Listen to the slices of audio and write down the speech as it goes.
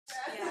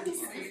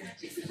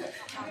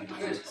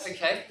Good.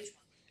 Okay.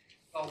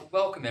 Well,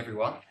 welcome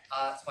everyone.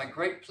 It's my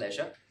great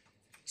pleasure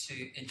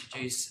to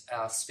introduce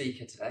our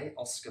speaker today,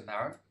 Oscar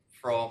Marin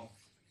from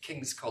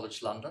King's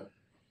College London.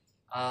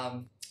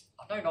 I've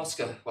known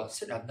Oscar, well,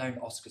 certainly I've known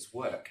Oscar's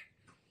work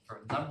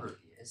for a number of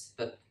years,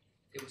 but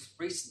it was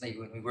recently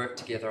when we worked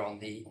together on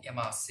the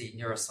MRC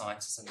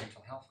Neurosciences and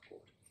Mental Health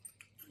course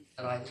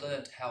that I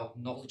learned how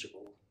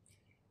knowledgeable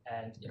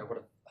and what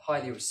a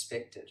highly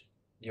respected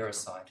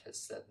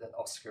neuroscientist that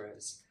Oscar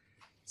is.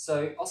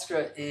 So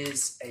Oscar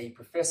is a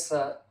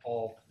professor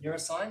of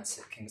neuroscience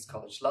at King's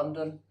College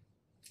London.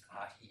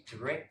 He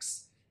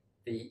directs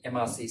the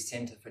MRC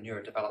Centre for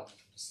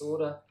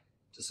Neurodevelopmental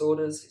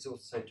Disorders. He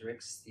also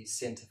directs the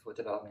Centre for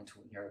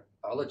Developmental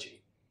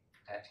Neurobiology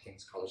at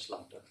King's College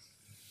London.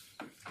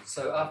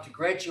 So after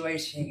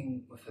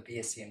graduating with a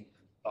BSc in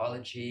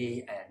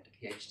biology and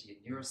a PhD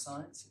in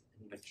neuroscience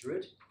in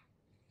Madrid,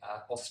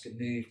 Oscar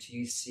moved to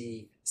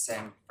UC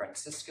San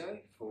Francisco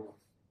for,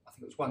 I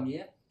think it was 1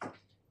 year.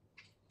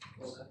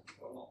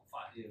 Well,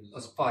 5 years. It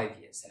was 5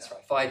 years, that's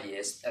right, 5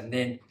 years. And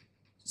then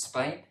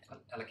Spain,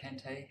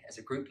 Alicante, as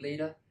a group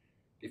leader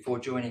before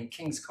joining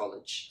King's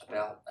College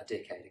about a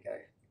decade ago.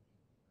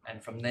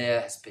 And from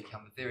there has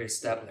become a very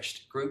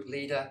established group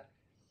leader,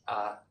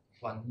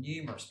 won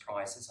numerous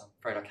prizes. I'm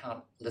afraid I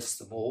can't list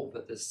them all,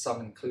 but there's some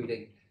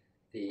including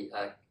the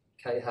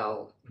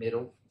Cajal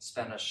Medal,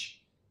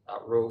 Spanish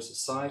Royal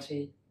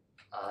Society,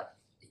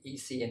 the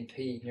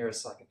ECNP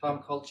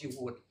Neuropsychopharmacology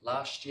Award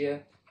last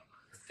year,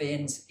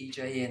 FEN's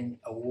EJN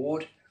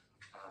Award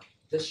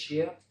this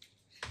year,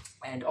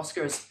 and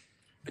Oscar is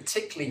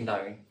particularly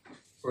known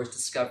for his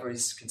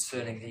discoveries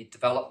concerning the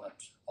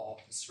development of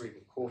the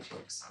cerebral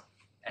cortex,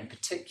 and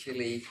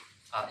particularly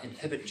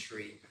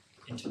inhibitory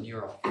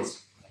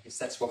interneurons. I guess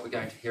that's what we're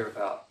going to hear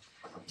about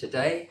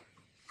today.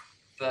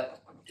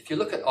 But if you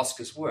look at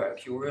Oscar's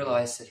work, you'll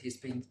realize that he's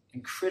been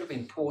incredibly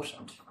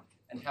important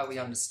in how we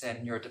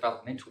understand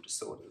neurodevelopmental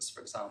disorders,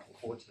 for example,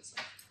 autism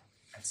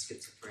and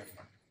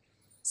schizophrenia.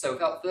 So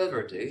without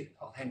further ado,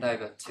 I'll hand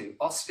over to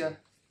Oscar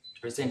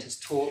to present his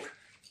talk,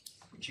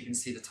 which you can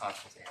see the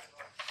title there.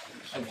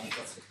 Over to you,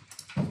 Oscar.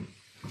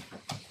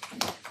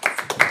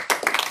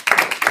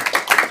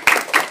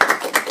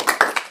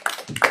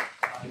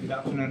 Good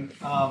afternoon.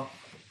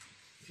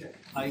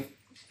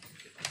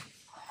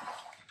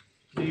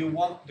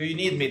 Do you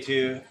need me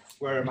to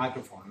wear a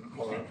microphone,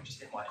 or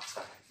Just hit my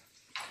stuff.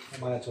 it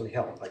might actually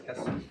help, I guess?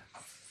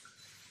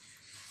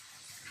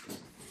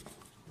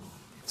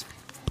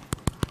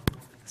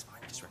 It's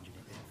fine, just run your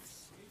neck there.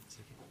 It's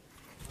okay.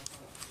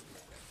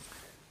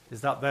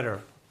 Is that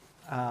better?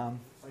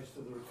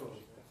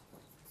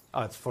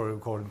 Oh, it's for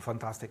recording.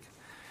 Fantastic.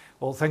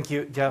 Well, thank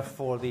you, Jeff,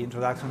 for the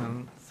introduction,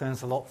 and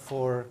thanks a lot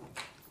for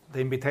the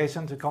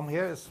invitation to come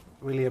here. It's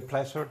really a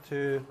pleasure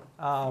to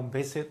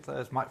visit.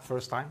 It's my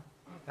first time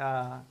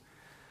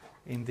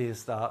in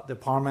this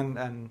department,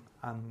 and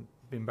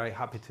been very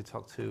happy to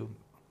talk to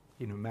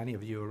many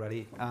of you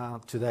already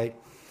today.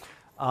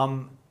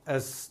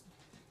 As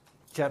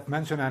Jeff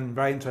mentioned, I'm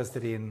very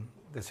interested in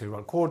the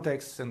cerebral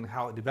cortex and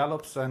how it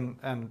develops,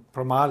 and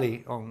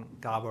primarily on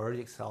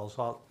GABAergic cells.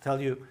 So I'll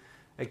tell you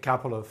a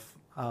couple of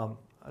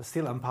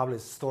still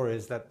unpublished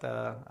stories that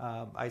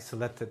I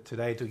selected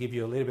today to give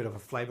you a little bit of a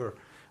flavor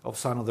of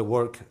some of the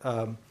work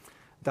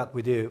that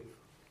we do.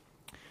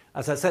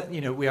 As I said,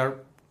 we are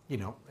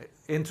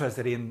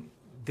interested in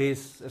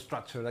this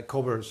structure that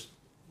covers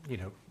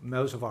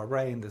most of our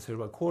brain, the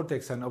cerebral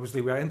cortex, and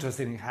obviously we are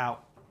interested in how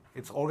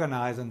it's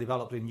organized and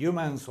developed in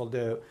humans,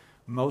 although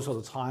most of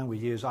the time we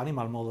use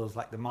animal models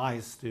like the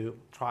mice to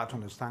try to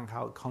understand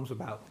how it comes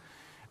about.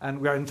 And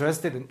we are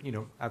interested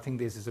in, I think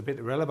this is a bit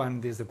relevant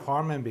in this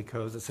department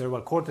because the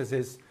cerebral cortex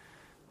is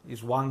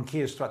one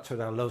key structure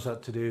that allows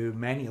us to do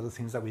many of the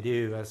things that we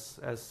do as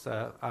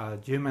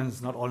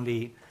humans. Not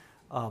only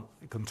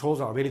it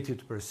controls our ability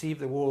to perceive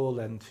the world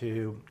and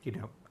to,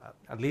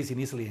 at least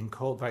initially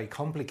encode very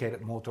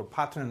complicated motor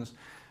patterns,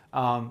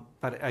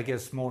 but I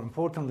guess more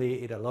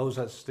importantly, it allows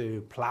us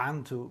to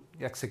plan, to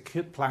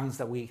execute plans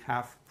that we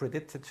have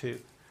predicted to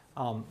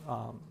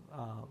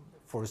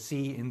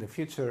foresee in the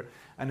future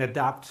and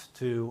adapt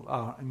to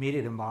our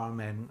immediate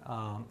environment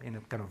in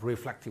a kind of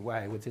reflective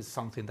way, which is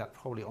something that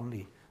probably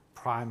only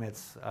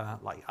primates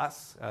like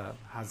us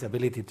has the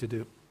ability to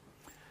do.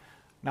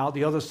 Now,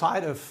 the other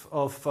side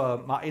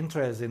of my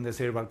interest in the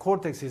cerebral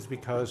cortex is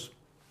because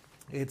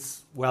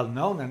it's well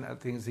known, and I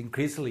think it's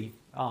increasingly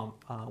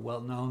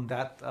well known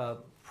that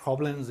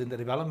problems in the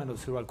development of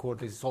cerebral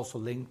cortex is also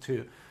linked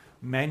to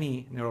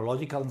many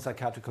neurological and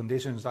psychiatric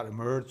conditions that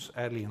emerge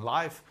early in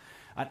life,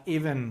 and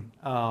even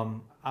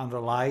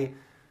underlie,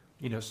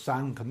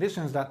 some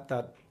conditions that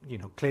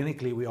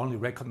clinically we only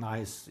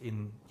recognize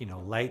in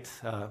late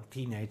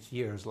teenage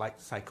years, like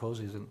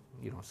psychosis and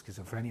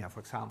schizophrenia, for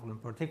example. In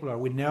particular,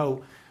 we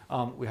know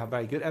we have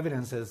very good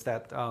evidences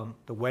that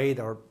the way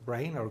that our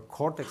brain, our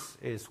cortex,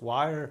 is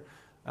wired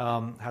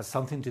has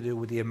something to do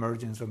with the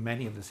emergence of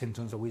many of the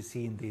symptoms that we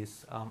see in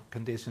these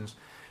conditions.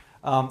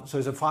 So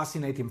it's a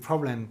fascinating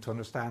problem to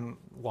understand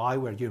why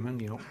we're human,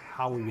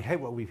 how we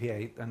behave, what we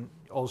behave, and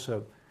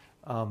also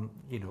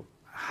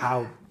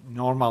how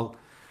normal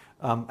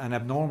and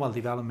abnormal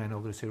development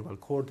of the cerebral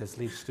cortex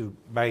leads to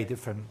very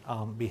different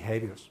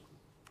behaviors.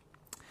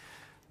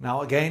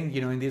 Now, again,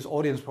 in this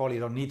audience, probably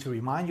don't need to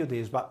remind you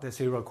this, but the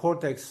cerebral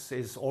cortex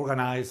is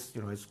organized,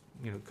 it's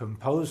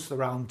composed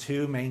around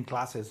two main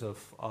classes of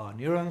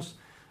neurons.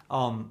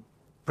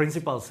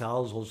 Principal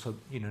cells, also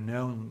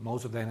known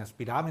most of them as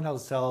pyramidal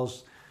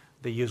cells.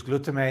 They use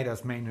glutamate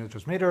as main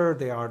neurotransmitter.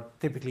 They are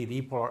typically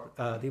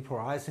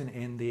depolarizing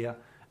in the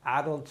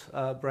adult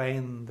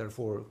brain,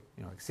 therefore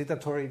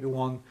excitatory if you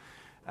want.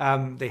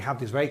 They have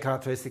this very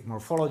characteristic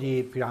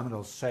morphology,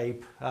 pyramidal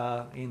shape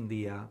in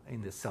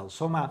the cell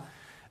soma.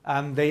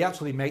 And they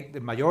actually make the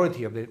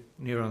majority of the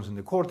neurons in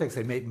the cortex.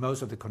 They make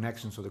most of the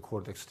connections of the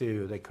cortex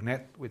too. They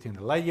connect within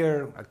the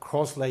layer,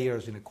 across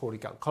layers in the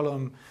cortical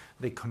column.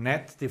 They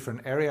connect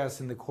different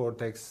areas in the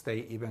cortex.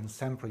 They even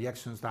send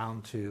projections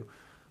down to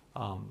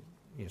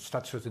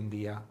structures in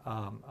the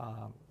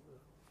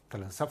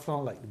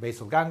telencephalon, like the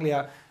basal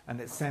ganglia, and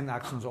they send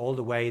actions all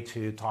the way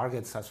to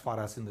targets as far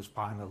as in the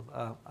spinal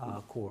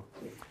cord.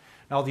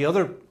 Now, the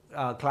other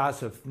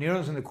class of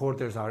neurons in the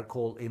cortex are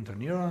called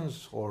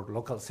interneurons or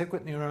local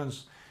circuit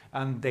neurons,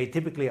 and they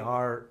typically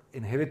are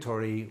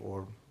inhibitory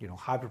or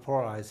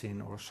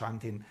hyperpolarizing or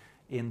shunting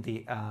in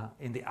the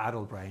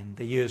adult brain.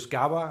 They use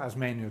GABA as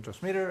main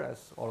neurotransmitter,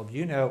 as all of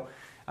you know,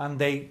 and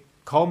they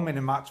come in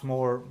a much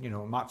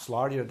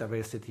larger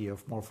diversity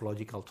of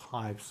morphological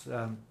types.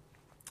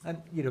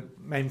 And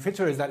main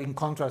feature is that in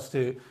contrast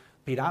to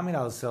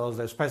pyramidal cells,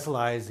 they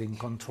specialize in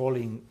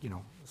controlling,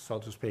 so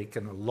to speak,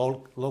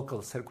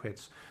 local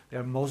circuits. They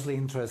are mostly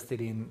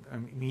interested in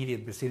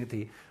immediate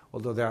vicinity,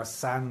 although there are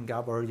some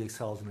GABAergic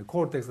cells in the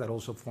cortex that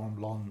also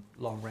form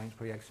long-range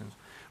projections.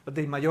 But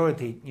the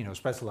majority,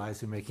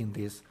 specialize in making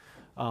these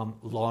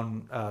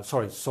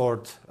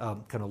short,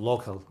 kind of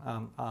local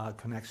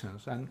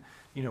connections. And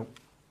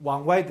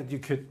one way that you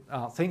could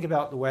think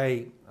about the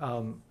way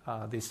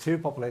these two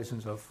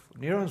populations of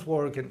neurons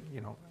work, and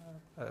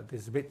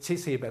this is a bit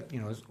cheesy, but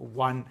is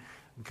one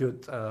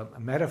good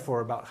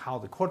metaphor about how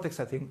the cortex,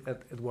 I think,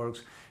 it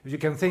works. If you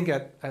can think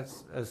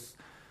as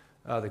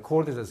the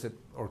cortex as an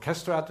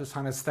orchestra to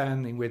some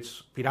extent, in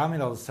which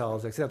pyramidal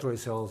cells, excitatory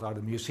cells, are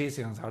the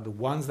musicians, are the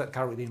ones that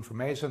carry the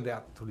information. They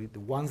are actually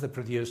the ones that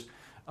produce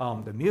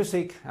the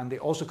music, and they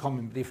also come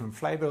in different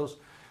flavors.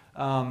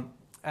 And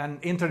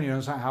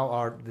interneurons somehow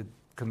are the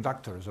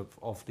conductors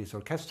of this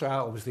orchestra.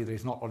 Obviously, there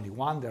is not only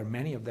one, there are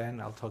many of them.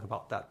 I'll talk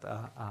about that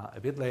a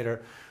bit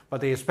later.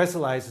 But they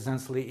specialize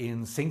essentially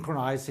in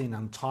synchronizing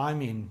and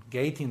timing,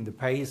 gating the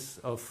pace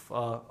of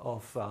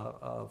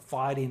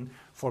firing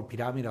for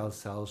pyramidal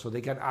cells. So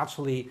they can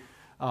actually,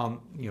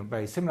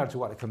 very similar to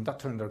what a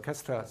conductor in the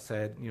orchestra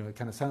said, it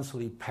can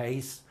essentially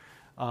pace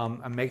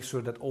and make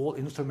sure that all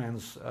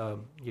instruments,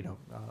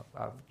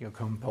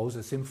 compose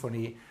a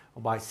symphony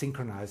by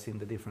synchronizing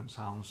the different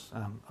sounds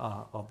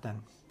of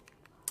them.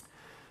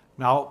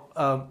 Now,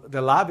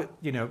 the lab,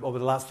 over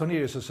the last 20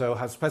 years or so,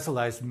 has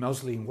specialized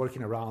mostly in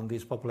working around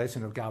this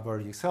population of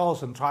GABAergic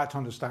cells and try to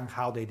understand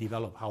how they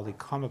develop, how they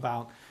come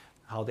about,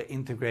 how they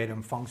integrate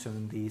and function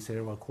in the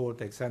cerebral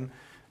cortex. And,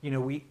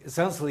 we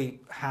essentially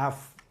have,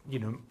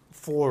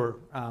 4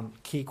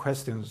 key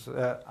questions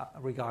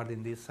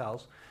regarding these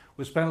cells.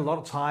 We spend a lot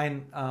of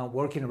time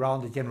working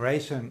around the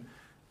generation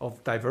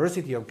of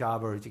diversity of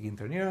GABAergic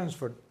interneurons.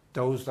 For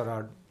those that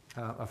are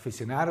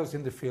aficionados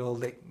in the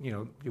field,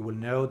 you will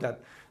know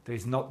that there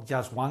is not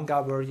just one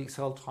GABAergic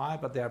cell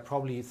type, but there are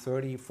probably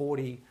 30,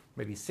 40,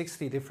 maybe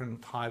 60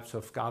 different types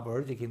of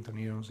GABAergic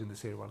interneurons in the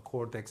cerebral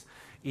cortex.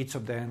 Each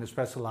of them is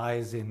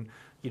specialized in,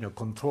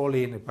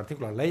 controlling a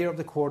particular layer of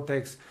the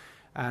cortex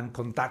and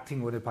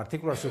contacting with a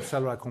particular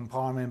subcellular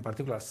compartment,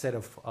 particular set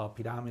of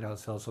pyramidal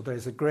cells. So there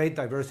is a great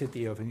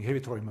diversity of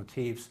inhibitory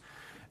motifs.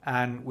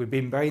 And we've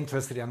been very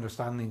interested in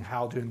understanding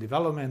how during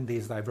development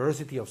this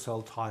diversity of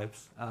cell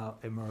types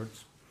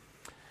emerged.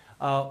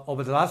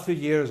 Over the last few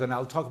years, and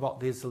I'll talk about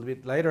this a little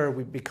bit later,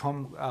 we've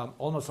become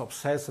almost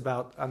obsessed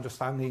about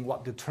understanding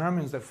what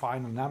determines the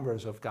final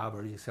numbers of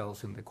GABAergic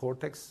cells in the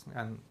cortex.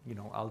 And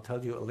I'll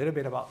tell you a little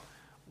bit about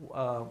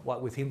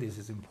what we think this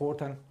is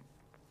important.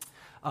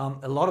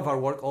 A lot of our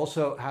work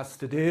also has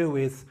to do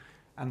with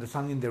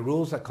understanding the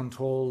rules that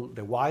control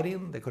the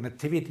wiring, the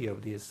connectivity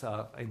of these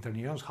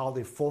interneurons, how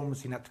they form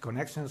synaptic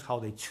connections, how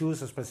they choose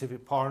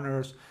specific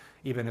partners,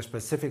 even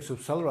specific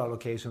subcellular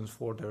locations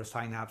for their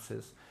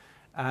synapses.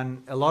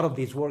 And a lot of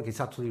this work is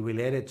actually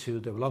related to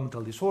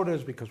developmental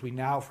disorders, because we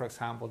know, for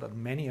example, that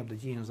many of the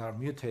genes that are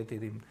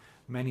mutated in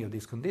many of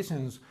these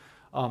conditions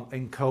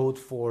encode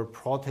for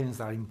proteins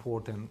that are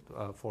important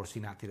for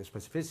synaptic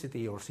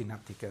specificity or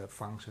synaptic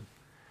function.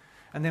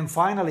 And then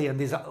finally, and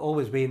this has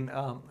always been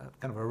kind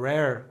of a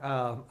rare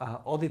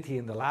oddity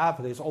in the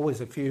lab, there's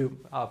always a few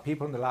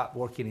people in the lab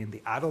working in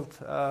the adult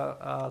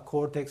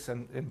cortex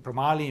and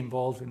primarily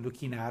involved in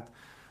looking at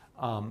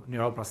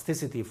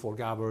neuroplasticity for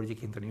GABAergic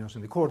interneurons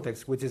in the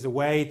cortex, which is a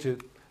way to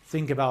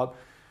think about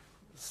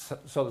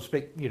so to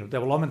speak,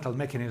 developmental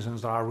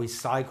mechanisms that are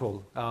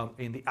recycled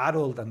in the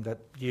adult and that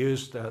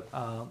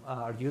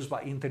are used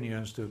by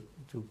interneurons to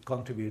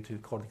contribute to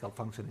cortical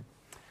functioning.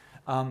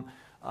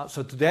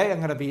 So today I'm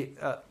going to be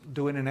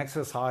doing an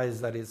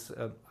exercise that is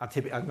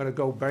atypical. I'm going to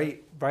go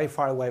very, very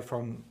far away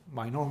from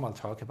my normal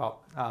talk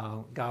about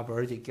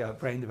GABAergic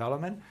brain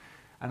development.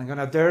 And I'm going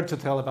to dare to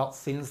tell about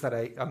things that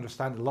I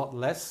understand a lot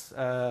less,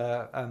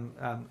 and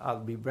I'll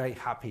be very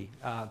happy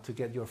to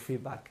get your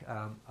feedback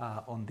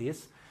on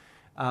this.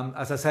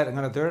 As I said, I'm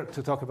going to dare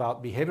to talk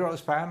about behavioral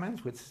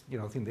experiments, which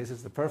I think this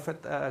is the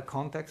perfect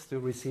context to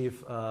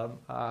receive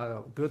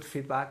good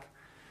feedback.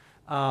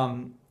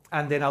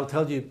 And then I'll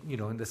tell you,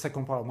 in the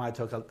second part of my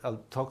talk,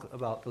 I'll talk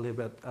about a little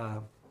bit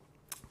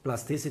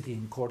plasticity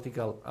in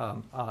cortical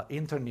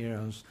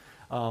interneurons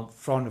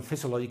from a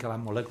physiological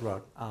and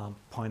molecular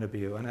point of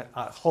view. And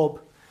I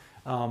hope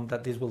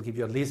that this will give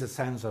you at least a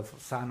sense of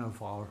some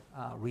of our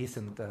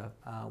recent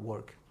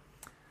work.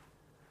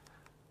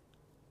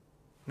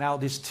 Now,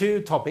 these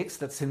two topics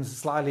that seem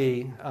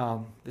slightly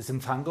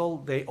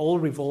disentangled, they all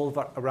revolve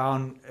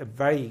around a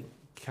very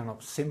kind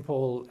of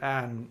simple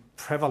and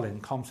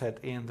prevalent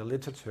concept in the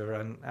literature.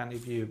 And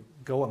if you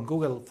go on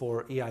Google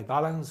for EI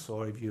balance,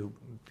 or if you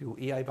do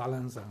EI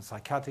balance and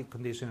psychiatric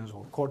conditions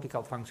or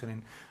cortical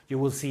functioning, you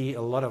will see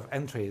a lot of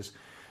entries,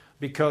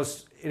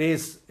 because it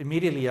is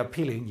immediately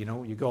appealing.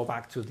 You go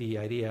back to the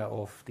idea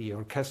of the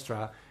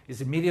orchestra.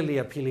 It's immediately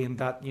appealing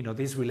that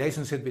this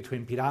relationship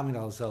between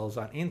pyramidal cells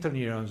and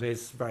interneurons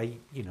is very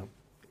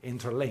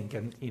interlinked,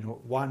 and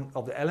one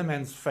of the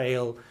elements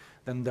fail,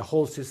 then the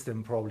whole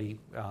system probably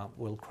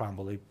will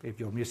crumble. If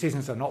your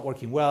musicians are not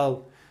working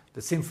well,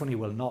 the symphony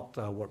will not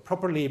work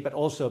properly, but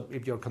also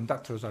if your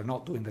conductors are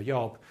not doing the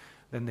job,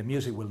 then the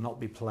music will not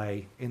be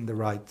played in the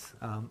right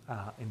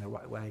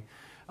way.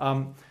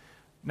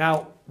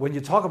 Now, when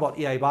you talk about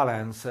EI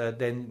balance,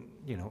 then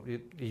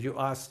you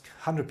ask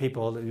 100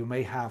 people, you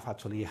may have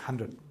actually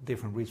 100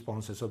 different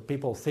responses. So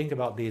people think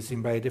about this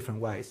in very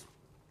different ways.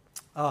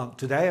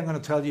 Today, I'm going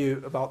to tell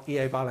you about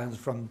EI balance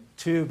from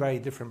two very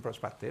different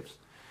perspectives.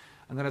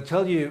 I'm going to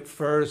tell you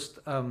first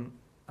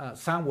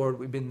some work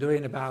we've been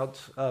doing about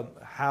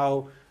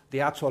how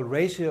the actual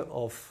ratio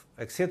of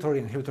excitatory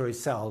and inhibitory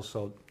cells,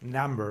 so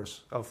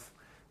numbers of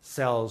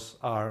cells,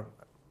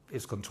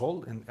 is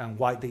controlled, and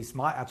why this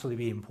might actually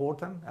be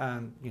important,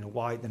 and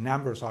why the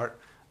numbers are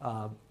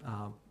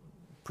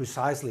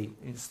precisely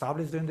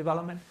established during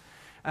development.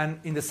 And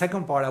in the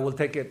second part, I will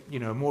take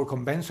a more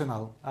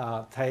conventional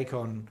take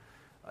on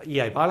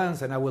EI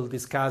balance, and I will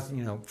discuss,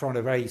 from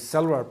a very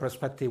cellular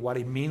perspective, what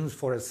it means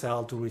for a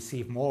cell to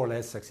receive more or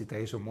less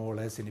excitation, more or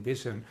less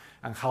inhibition,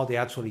 and how they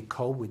actually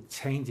cope with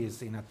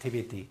changes in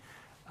activity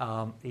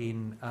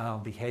in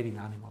behaving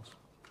animals.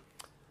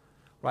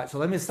 Right, so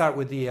let me start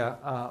with the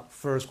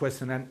first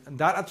question, and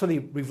that actually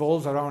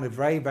revolves around a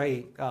very,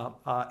 very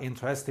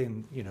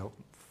interesting,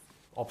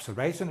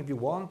 observation, if you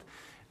want.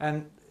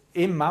 And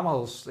in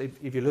mammals,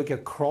 if you look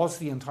across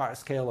the entire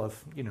scale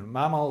of,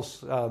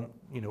 mammals,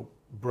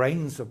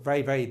 brains of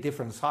very, very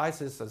different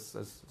sizes,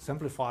 as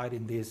simplified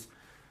in this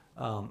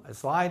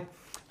slide,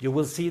 you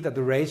will see that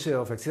the ratio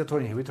of excitatory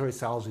and inhibitory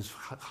cells is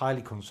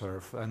highly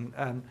conserved.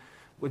 And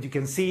what you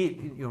can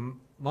see,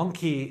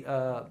 monkey,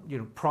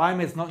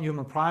 primates,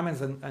 non-human primates,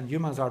 and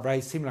humans are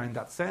very similar in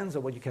that sense. So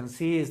what you can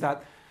see is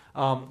that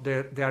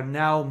there are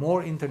now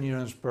more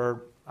interneurons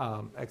per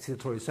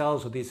excitatory cell.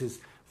 So this is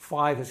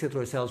 5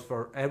 excitatory cells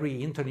for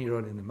every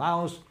interneuron in the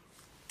mouse.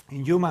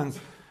 In humans,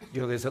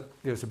 there's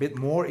a bit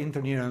more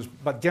interneurons,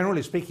 but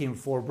generally speaking,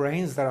 for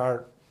brains that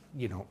are,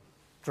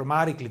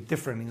 dramatically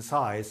different in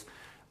size,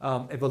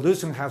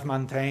 evolution has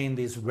maintained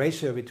this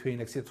ratio between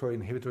excitatory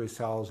and inhibitory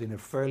cells in a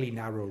fairly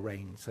narrow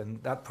range,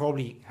 and that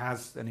probably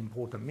has an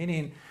important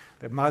meaning.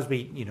 There must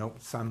be,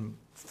 some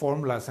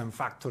formula, some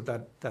factor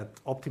that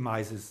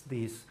optimizes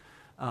this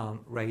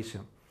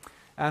ratio.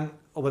 And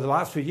over the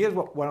last few years,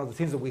 one of the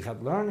things that we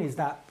have learned is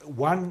that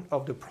one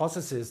of the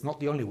processes, not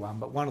the only one,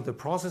 but one of the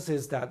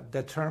processes that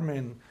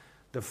determine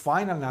the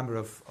final number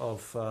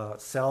of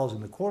cells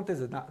in the cortex,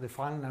 the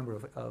final number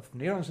of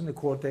neurons in the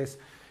cortex,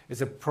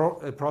 is a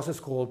process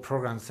called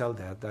programmed cell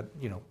death that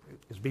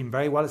has been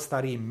very well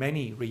studied in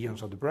many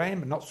regions of the brain,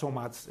 but not so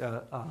much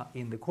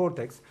in the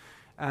cortex.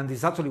 And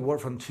this actually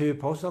worked from 2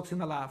 postdocs in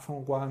the lab,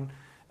 from Juan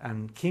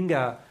and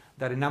Kinga,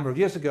 that a number of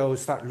years ago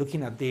started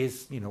looking at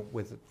this,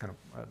 with kind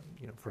of,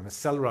 from a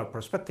cellular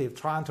perspective,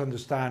 trying to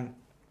understand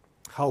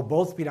how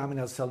both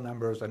pyramidal cell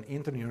numbers and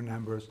interneuron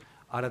numbers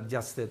are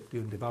adjusted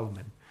during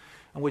development.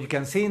 And what you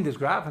can see in this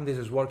graph, and this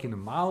is work in a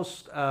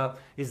mouse,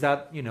 is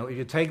that if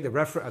you take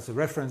as a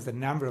reference the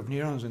number of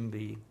neurons in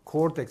the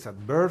cortex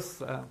at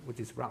birth, which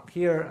is around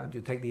here, and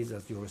you take these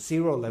as your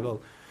 0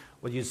 level,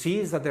 what you see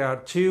is that there are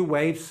 2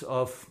 waves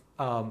of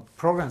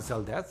programmed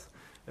cell death.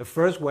 A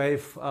first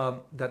wave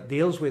that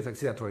deals with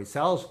excitatory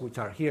cells, which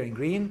are here in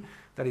green,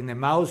 that in the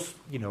mouse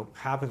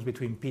happens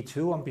between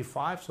P2 and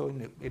P5. So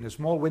in a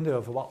small window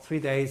of about 3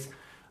 days,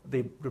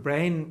 the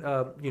brain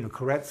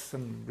corrects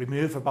and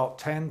removes about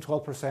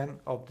 10-12%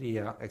 of the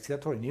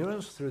excitatory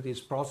neurons through this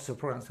process of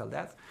programmed cell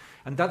death.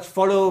 And that's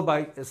followed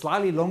by a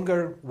slightly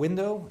longer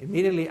window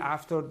immediately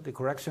after the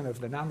correction of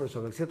the numbers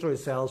of excitatory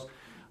cells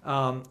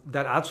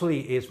that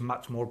actually is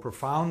much more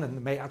profound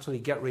and may actually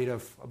get rid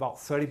of about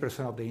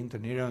 30% of the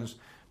interneurons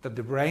that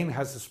the brain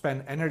has to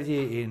spend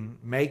energy in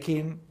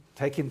making,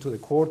 taking to the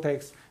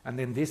cortex, and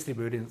then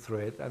distributing through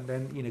it. And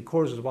then in a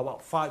course of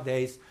about 5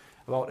 days,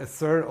 about a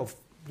third of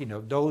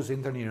those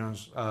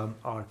interneurons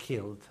are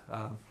killed.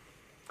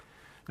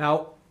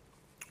 Now,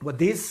 what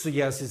this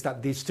suggests is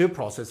that these two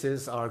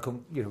processes are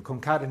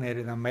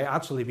concatenated and may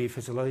actually be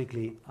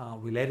physiologically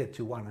related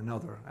to one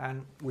another.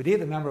 And we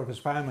did a number of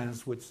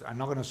experiments, which I'm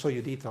not going to show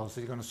you details,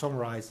 so I'm going to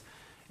summarize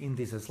in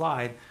this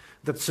slide,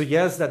 that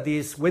suggests that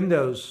these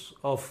windows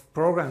of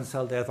programmed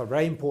cell death are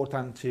very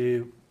important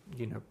to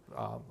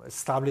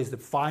establish the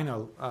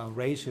final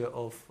ratio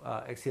of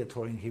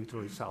excitatory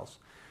inhibitory cells.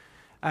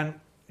 And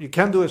you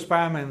can do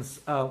experiments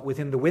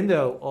within the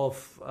window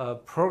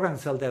of programmed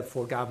cell death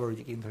for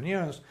GABAergic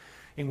interneurons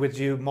in which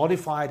you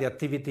modify the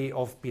activity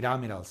of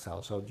pyramidal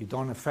cells. So you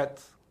don't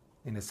affect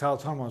in a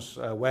cell-autonomous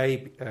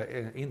way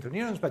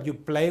interneurons, but you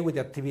play with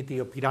the activity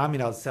of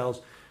pyramidal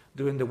cells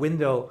during the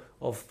window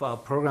of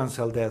programmed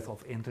cell death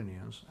of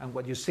interneurons. And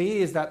what you see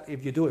is that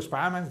if you do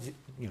experiments,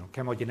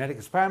 chemogenetic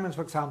experiments,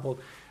 for example,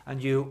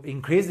 and you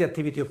increase the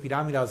activity of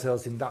pyramidal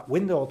cells in that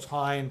window of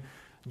time,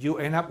 you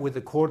end up with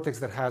a cortex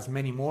that has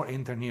many more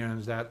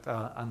interneurons that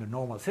under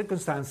normal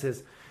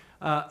circumstances.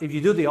 If you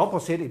do the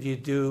opposite, if you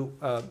do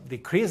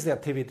decrease the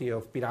activity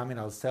of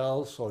pyramidal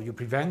cells, or you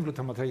prevent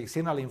glutamatergic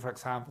signaling, for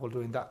example,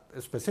 during that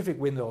specific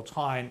window of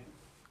time,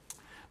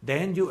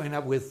 then you end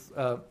up with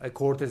a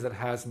cortex that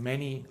has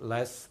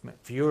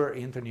fewer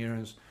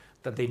interneurons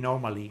that they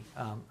normally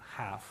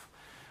have.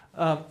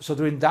 So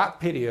during that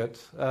period,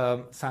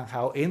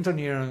 somehow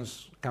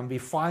interneurons can be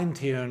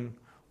fine-tuned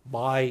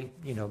by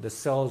the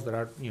cells that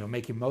are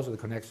making most of the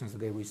connections that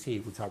they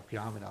receive, which are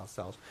pyramidal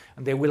cells,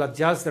 and they will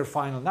adjust their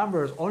final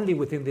numbers only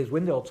within this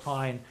window of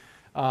time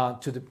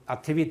to the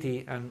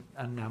activity and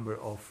number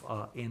of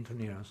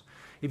interneurons.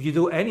 If you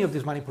do any of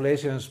these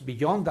manipulations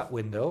beyond that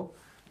window,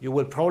 you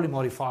will probably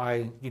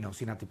modify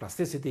synaptic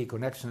plasticity,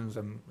 connections,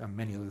 and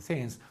many other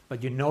things,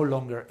 but you no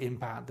longer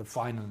impact the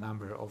final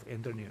number of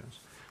interneurons.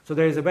 So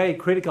there is a very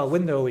critical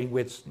window in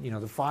which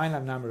the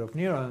final number of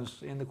neurons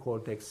in the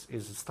cortex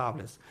is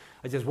established.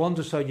 I just want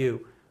to show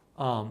you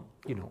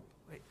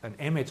an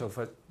image of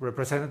a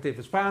representative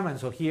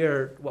experiment. So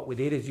here what we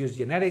did is use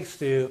genetics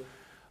to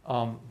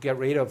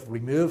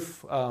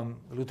remove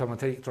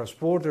glutamatergic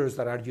transporters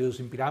that are used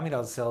in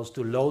pyramidal cells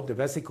to load the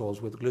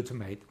vesicles with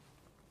glutamate.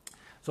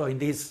 So in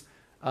these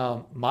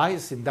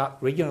mice in that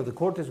region of the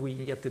cortex, we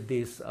injected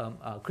this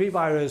Cre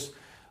virus.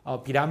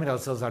 Pyramidal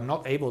cells are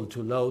not able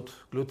to load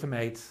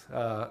glutamate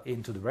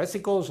into the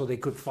vesicles, so they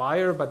could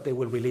fire, but they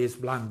will release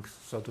blanks,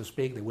 so to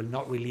speak. They will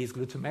not release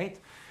glutamate.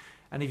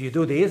 And if you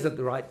do this at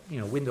the right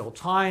window of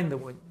time,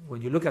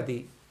 when you look at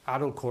the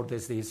adult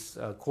cortex, this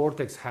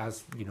cortex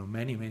has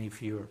many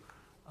fewer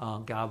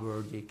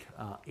GABAergic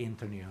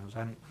interneurons.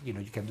 And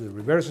you can do a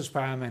reverse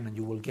experiment, and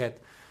you will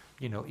get,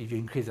 if you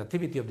increase the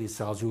activity of these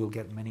cells, you will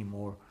get many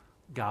more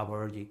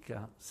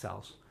GABAergic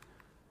cells.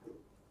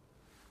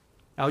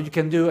 Now you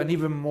can do an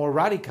even more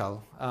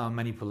radical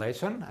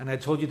manipulation, and I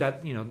told you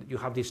that you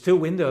have these two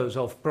windows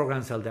of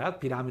programmed cell death,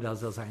 pyramidal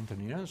cells and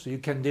interneurons. So you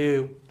can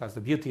do, that's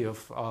the beauty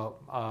of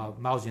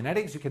mouse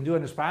genetics, you can do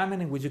an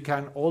experiment in which you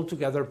can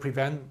altogether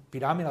prevent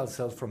pyramidal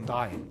cells from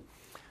dying.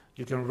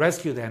 You can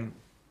rescue them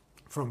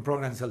from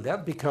programmed cell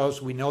death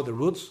because we know the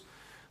roots,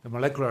 the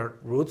molecular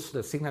roots,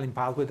 the signaling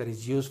pathway that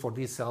is used for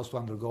these cells to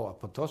undergo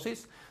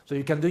apoptosis. So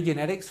you can do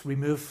genetics,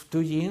 remove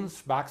two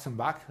genes, back and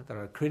back, that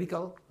are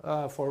critical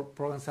for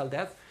programmed cell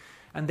death.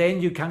 And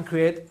then you can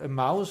create a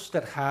mouse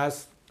that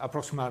has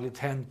approximately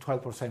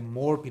 10-12%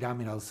 more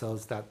pyramidal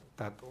cells that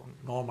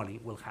normally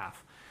will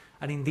have.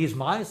 And in these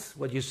mice,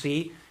 what you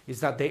see is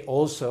that they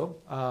also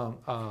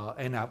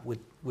end up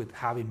with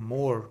having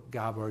more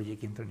GABAergic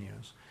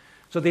interneurons.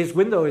 So this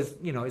window is,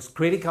 is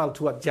critical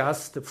to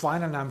adjust the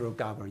final number of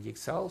GABAergic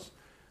cells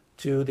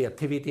to the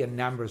activity and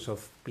numbers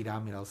of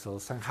pyramidal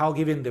cells, and how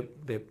giving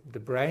the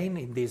brain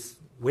in this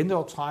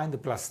window of time the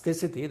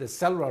plasticity, the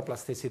cellular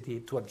plasticity,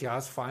 to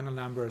adjust final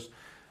numbers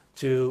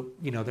to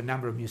the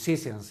number of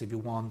musicians, if you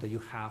want, that you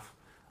have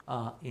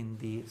in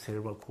the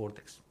cerebral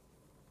cortex.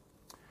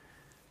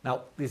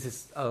 Now, this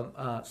is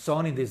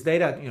shown in this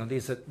data.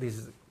 This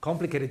is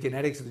complicated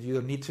genetics that you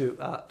don't need to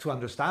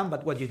understand.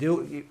 But what you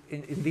do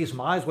in these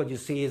mice, what you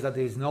see is that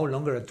there is no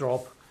longer a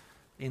drop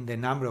in the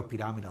number of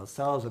pyramidal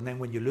cells. And then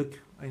when you look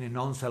in a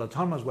non-cell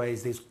autonomous way,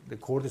 the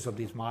cortex of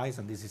these mice,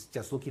 and this is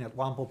just looking at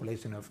one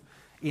population of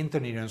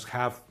interneurons,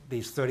 have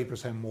these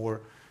 30%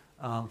 more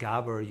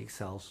GABAergic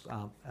cells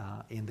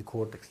in the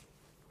cortex.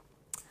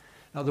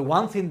 Now, the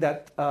one thing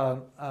that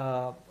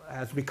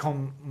has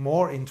become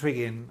more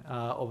intriguing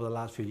over the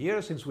last few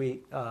years since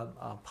we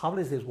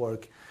published this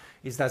work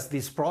is that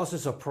this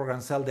process of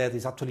programmed cell death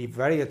is actually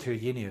very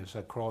heterogeneous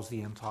across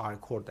the entire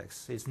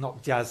cortex. It's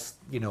not just,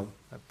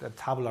 a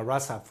tabula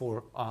rasa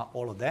for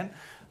all of them.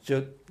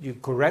 So you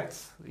correct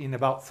in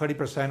about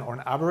 30%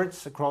 on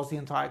average across the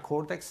entire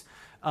cortex.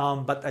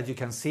 But as you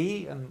can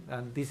see,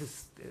 and this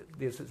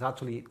is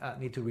actually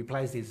need to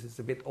replace this. It's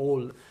a bit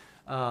old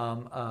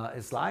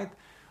slide.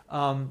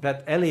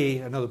 But Ellie,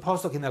 another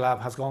postdoc in the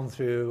lab, has gone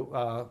through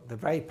the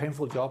very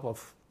painful job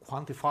of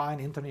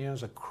quantifying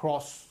interneurons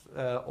across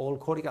all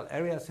cortical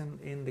areas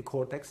in the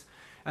cortex.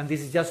 And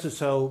this is just to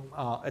show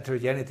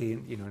heterogeneity,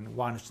 in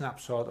one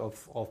snapshot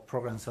of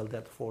programmed cell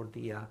death for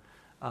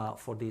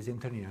these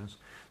interneurons.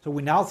 So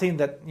we now think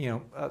that,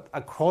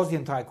 across the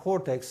entire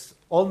cortex,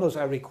 almost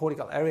every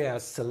cortical area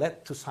is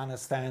select to some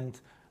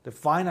extent the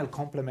final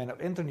complement of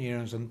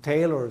interneurons and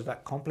tailors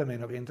that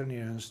complement of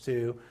interneurons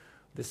to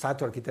the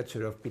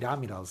cytoarchitecture of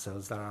pyramidal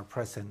cells that are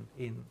present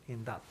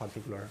in that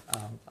particular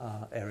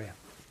area.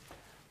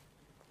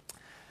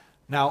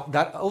 Now,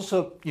 that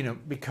also,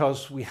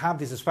 because we have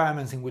these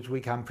experiments in which we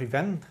can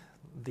prevent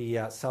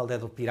the cell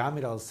death of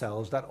pyramidal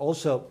cells, that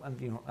also,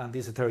 and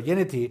this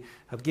heterogeneity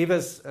have given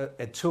us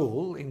a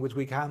tool in which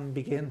we can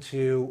begin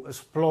to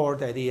explore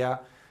the idea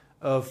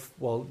of,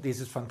 well, this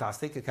is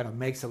fantastic. It kind of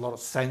makes a lot of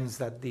sense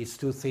that these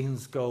two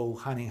things go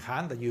hand in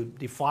hand, that you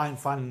define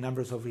final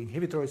numbers of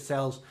inhibitory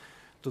cells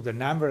to the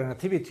number and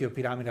activity of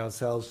pyramidal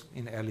cells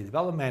in early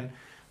development.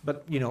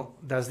 But,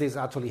 does this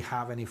actually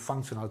have any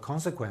functional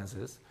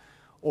consequences?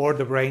 Or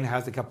the brain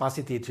has the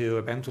capacity to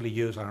eventually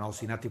use,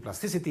 synaptic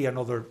plasticity and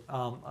other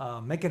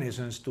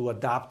mechanisms to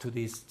adapt to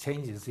these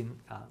changes in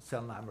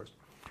cell numbers.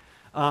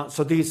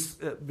 So this,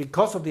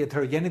 because of the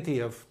heterogeneity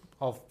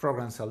of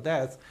programmed cell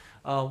death,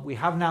 we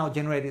have now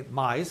generated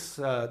mice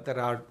that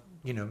are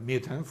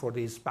mutant for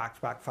these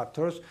back-to-back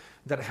factors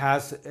that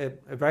has a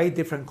very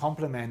different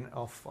complement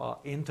of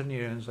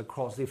interneurons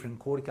across different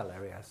cortical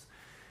areas.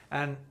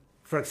 And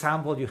for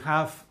example, you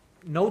have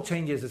no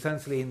changes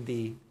essentially in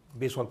the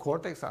visual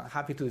cortex. I'm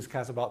happy to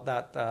discuss about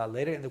that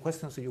later in the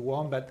questions if you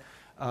want, but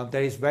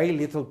there is very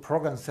little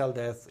programmed cell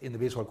death in the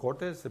visual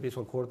cortex. The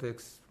visual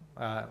cortex,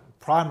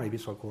 primary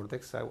visual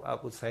cortex, I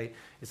would say,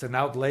 is an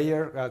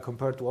outlier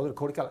compared to other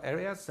cortical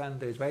areas, and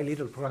there is very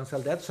little programmed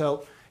cell death.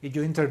 So if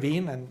you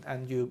intervene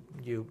and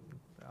you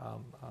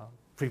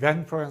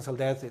prevent programmed cell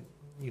death,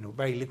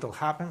 very little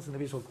happens in the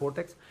visual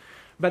cortex.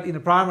 But in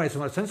the primary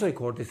somatosensory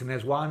cortex, in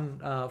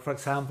S1, for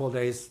example,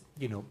 there is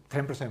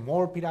 10%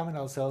 more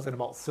pyramidal cells and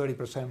about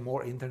 30%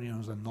 more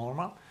interneurons than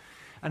normal.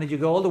 And if you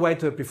go all the way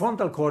to the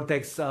prefrontal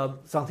cortex,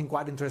 something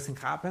quite interesting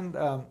happened.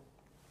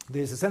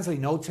 There's essentially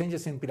no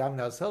changes in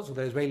pyramidal cells, so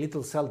there's very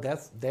little cell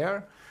death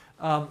there.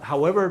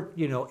 However,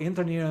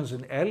 interneurons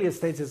in earlier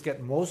stages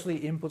get mostly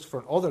inputs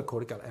from other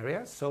cortical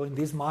areas. So in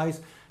these mice,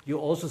 you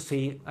also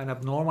see an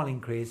abnormal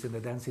increase in the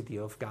density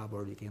of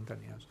GABAergic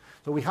interneurons.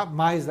 So we have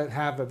mice that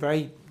have a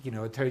very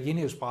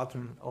heterogeneous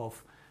pattern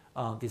of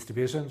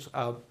distributions.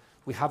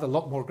 We have a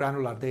lot more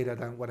granular data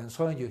than what I'm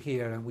showing you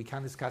here, and we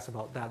can discuss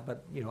about that.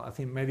 But I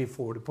think maybe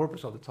for the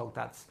purpose of the talk,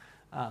 that's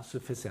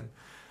sufficient.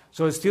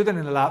 So a student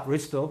in the lab,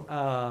 Risto,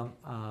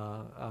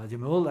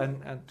 Jamul,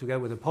 and together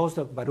with a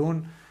postdoc,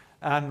 Marin,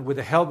 and with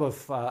the help of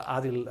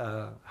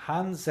Adil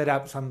Han, set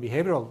up some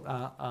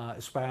behavioral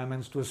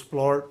experiments to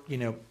explore,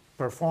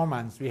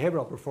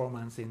 behavioral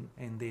performance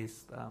in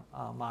these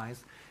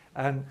mice.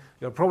 And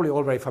you're probably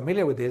all very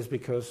familiar with this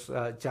because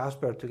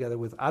Jasper, together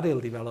with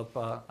Adil, developed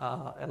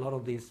a lot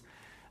of these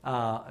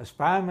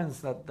experiments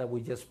that we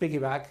just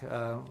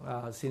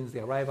piggyback since the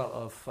arrival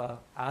of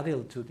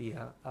Adil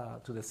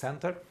to the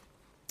center.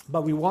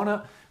 But we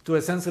want to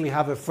essentially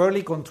have a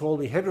fairly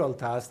controlled behavioral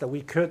task that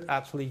we could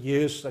actually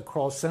use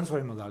across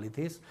sensory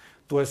modalities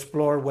to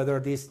explore whether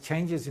these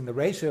changes in the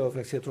ratio of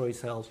excitatory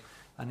cells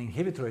and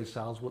inhibitory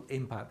cells will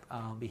impact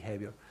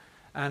behavior.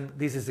 And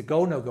this is a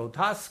go, no-go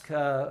task.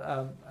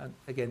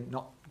 Again,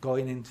 not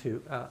going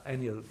into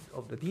any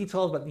of the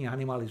details, but the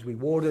animal is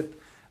rewarded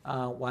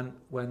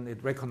when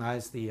it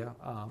recognizes the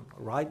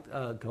right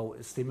go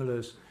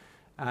stimulus,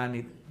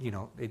 and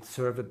it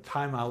serves a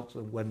timeout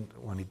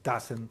when it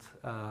doesn't,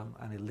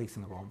 and it leaks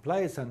in the wrong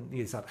place. And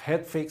it's at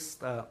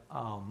head-fixed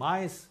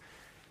mice,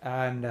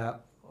 and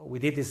we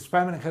did this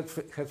experiment in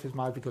head-fixed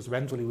mice because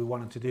eventually we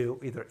wanted to do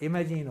either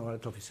imaging or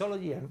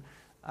electrophysiology, and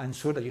I'm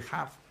sure that you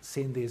have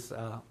seen this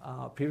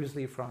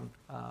previously from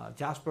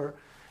Jasper.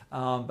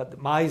 But the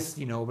mice,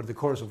 over the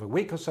course of a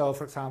week or so,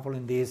 for example,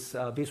 in this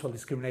visual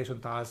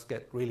discrimination task,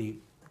 get really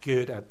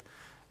good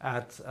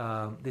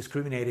at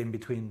discriminating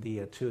between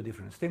the two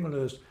different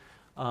stimulus.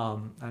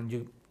 And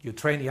you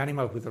train the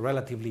animal with a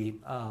relatively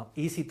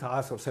easy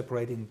task of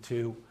separating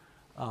two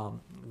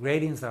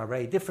gradients that are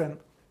very different.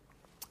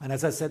 And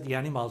as I said, the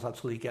animals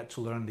actually get to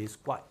learn this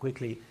quite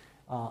quickly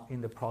in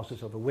the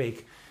process of a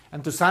week.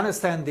 And to some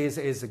extent, this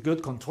is a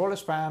good control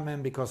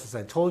experiment because, as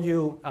I told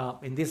you,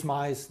 in these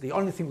mice, the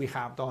only thing we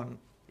have done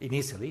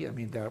initially,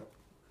 they're,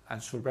 I'm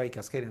sure, very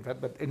cascading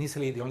effect, but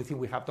initially the only thing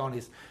we have done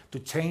is to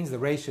change the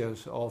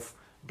ratios of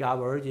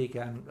GABAergic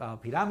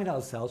and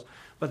pyramidal cells.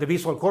 But the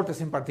visual cortex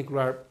in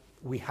particular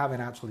we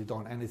haven't actually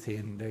done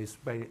anything. There is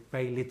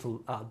very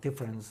little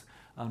difference,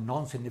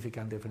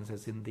 non-significant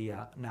differences in the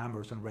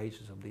numbers and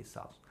ratios of these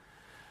tasks.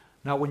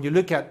 Now, when you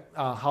look at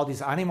how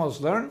these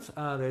animals learn,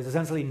 there's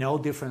essentially no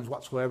difference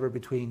whatsoever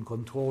between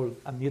control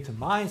and mutant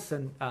mice.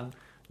 And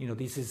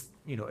this is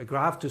a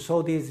graph to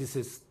show this. This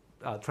is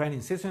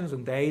training sessions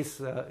and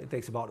days. It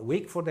takes about a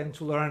week for them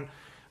to learn.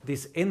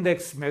 This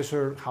index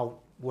measures how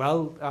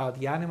well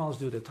the animals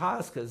do the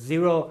task.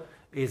 0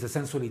 is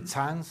essentially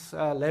chance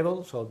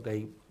level, so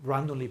they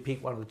randomly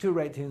pick one of the two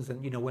ratings.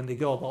 And when they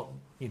go about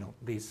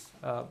this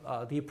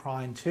D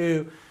prime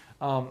 2.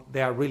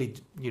 They are really,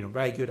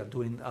 very good at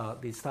doing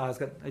these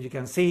tasks. As you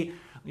can see,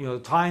 the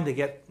time they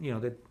get,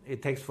 that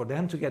it takes for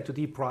them to get to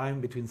D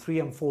prime between 3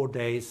 and 4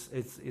 days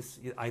is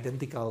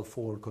identical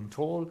for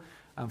control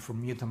and for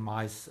mutant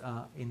mice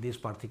in this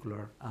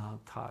particular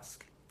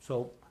task.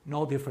 So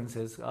no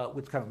differences,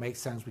 which kind of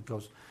makes sense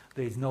because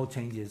there is no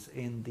changes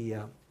in the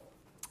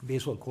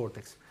visual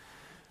cortex.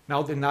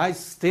 Now, the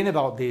nice thing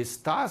about this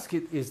task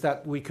is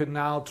that we could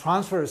now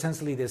transfer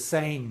essentially the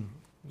same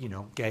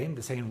game,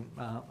 the same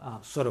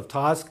sort of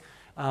task,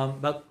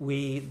 but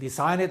we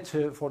decided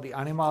for the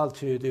animal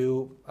to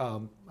do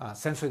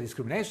sensory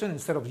discrimination.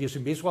 Instead of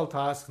using visual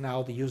tasks,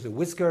 now they use the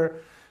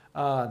whisker,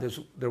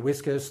 the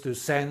whiskers to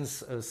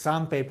sense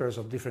sandpapers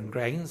of different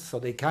grains, so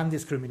they can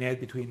discriminate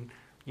between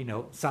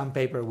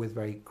sandpaper with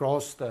very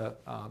gross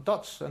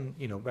dots and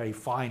very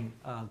fine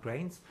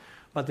grains.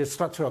 But the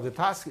structure of the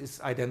task is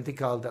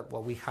identical to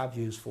what we have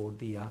used for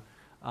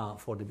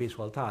the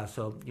visual task.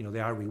 So,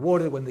 they are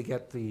rewarded when they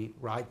get the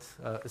right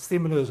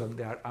stimulus, and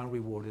they are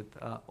unrewarded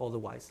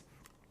otherwise.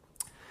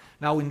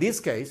 Now, in this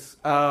case,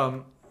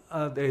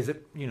 there is a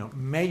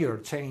major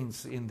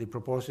change in the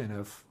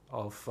proportion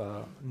of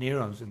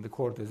neurons in the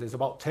cortex. There's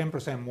about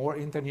 10% more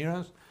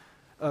interneurons,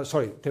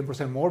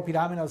 10% more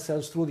pyramidal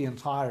cells through the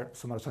entire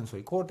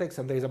somatosensory cortex,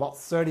 and there's about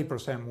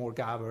 30% more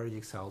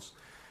GABAergic cells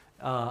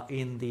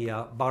in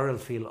the barrel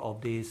field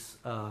of this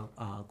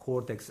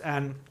cortex.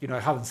 And I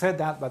haven't said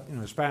that, but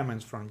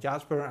experiments from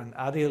Jasper and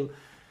Adil,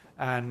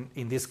 and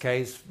in this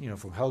case,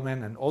 from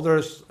Hellman and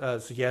others,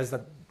 suggest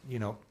that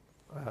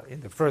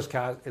in the first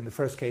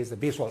case, the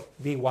visual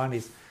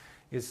V1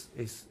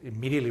 is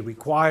immediately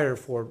required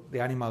for the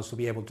animals to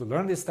be able to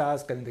learn this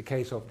task. And in the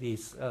case of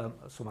these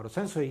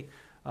somatosensory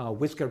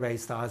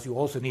whisker-based tasks, you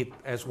also need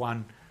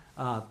S1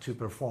 to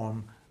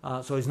perform.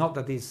 So it's not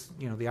that these,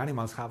 the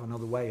animals have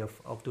another way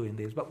of doing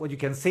this. But what you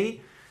can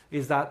see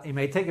is that it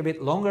may take a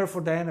bit longer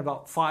for them,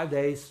 about 5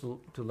 days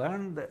to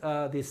learn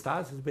these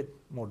tasks. It's a bit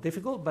more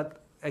difficult.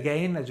 But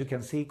again, as you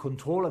can see,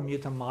 control and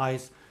mutant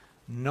mice,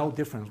 no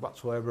difference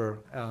whatsoever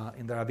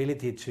in their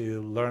ability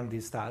to learn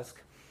this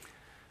task.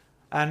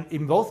 And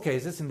in both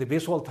cases, in the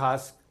visual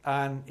task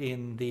and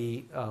in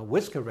the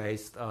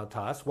whisker-based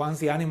task, once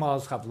the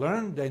animals have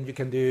learned, then you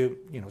can do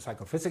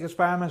psychophysics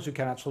experiments. You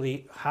can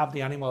actually have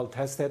the animal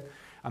tested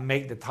and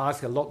make the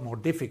task a lot more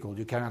difficult.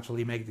 You can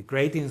actually make the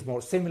gratings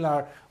more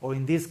similar, or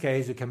in this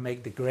case, you can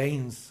make the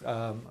grains,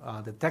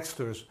 the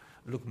textures,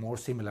 look more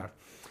similar.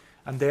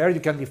 And there you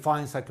can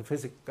define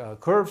psychophysics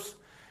curves,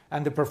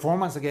 and the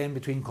performance, again,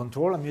 between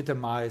control and mutant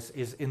mice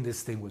is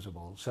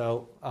indistinguishable.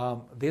 So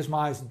these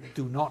mice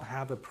do not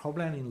have a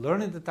problem in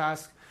learning the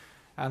task,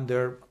 and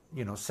their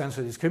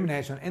sensory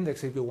discrimination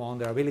index, if you want,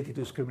 their ability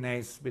to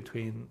discriminate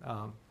between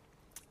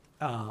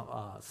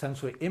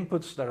sensory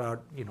inputs that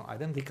are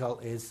identical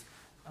is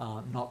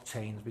not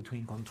changed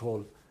between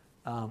control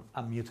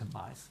and mutant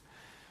mice.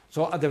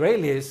 So at the very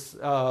least,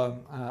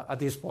 at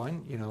this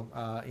point, in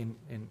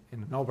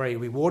a not very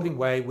rewarding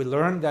way, we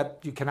learned that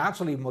you can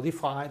actually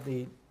modify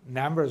the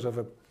numbers of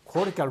a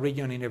cortical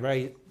region in a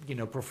very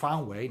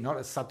profound way, not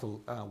a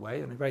subtle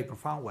way, in a very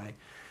profound way.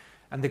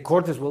 And the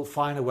cortex will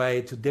find a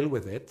way to deal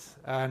with it,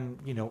 and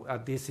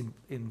at this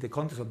in the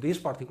context of this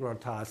particular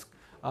task,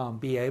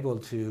 be able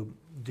to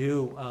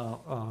do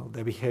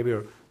the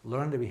behavior,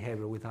 learn the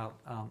behavior without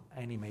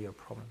any major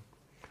problem.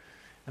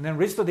 And then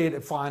Risto did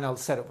a final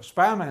set of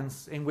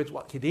experiments in which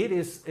what he did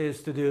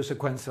is to do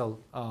sequential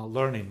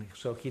learning.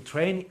 So he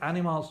trained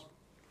animals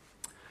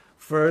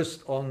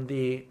first on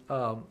the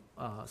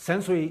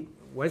sensory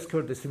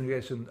whisker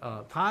discrimination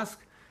task,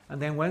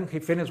 and then when he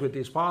finished with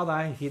this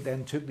paradigm, he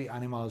then took the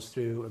animals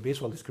through a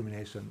visual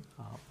discrimination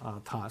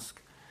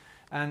task.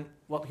 And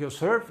what he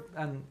observed,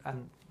 and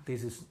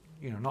this is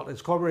not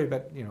discovery,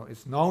 but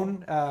it's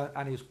known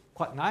and it's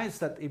quite nice,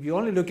 that if you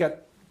only look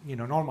at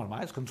normal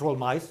mice, control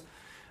mice,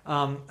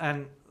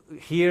 and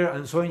here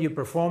I'm showing you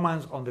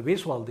performance on the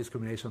visual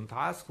discrimination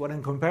task. What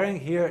I'm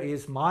comparing here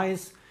is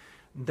mice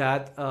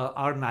that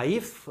are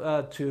naive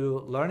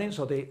to learning,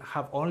 so they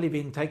have only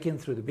been taken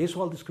through the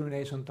visual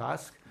discrimination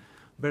task,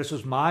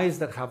 versus mice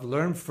that have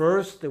learned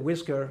first the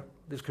whisker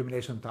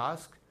discrimination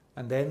task,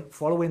 and then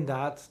following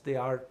that they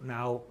are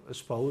now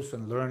exposed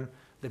and learn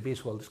the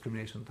visual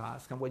discrimination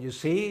task. And what you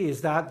see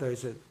is that there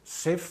is a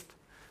shift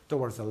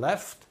towards the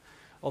left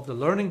of the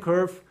learning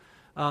curve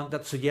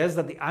that suggests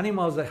that the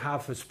animals that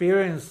have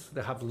experienced,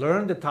 that have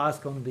learned the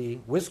task on the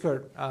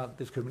whisker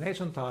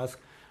discrimination task,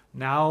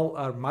 now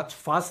are much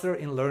faster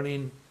in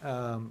learning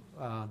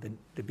the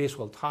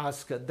visual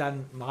task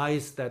than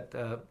mice that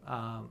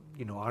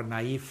are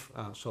naive,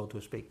 so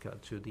to speak,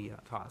 to the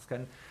task.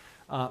 And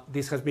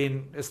this has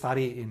been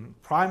studied in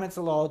primates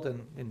a lot,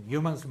 and in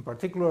humans in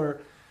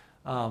particular.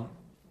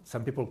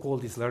 Some people call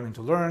this learning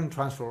to learn,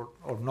 transfer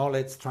of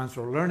knowledge,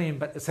 transfer of learning,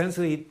 but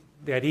essentially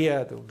the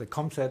idea, the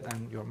concept,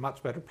 and you're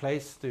much better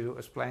placed to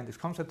explain this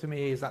concept to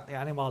me, is that the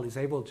animal is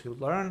able to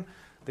learn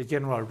the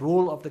general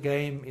rule of the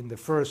game in the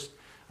first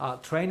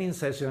training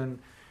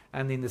session,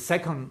 and in the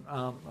second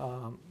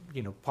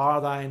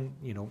paradigm,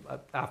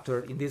 after,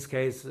 in this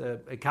case,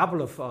 a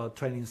couple of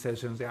training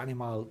sessions, the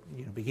animal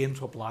begins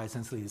to apply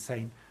essentially the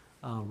same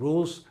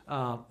rules,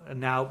 and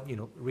now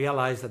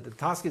realize that the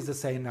task is the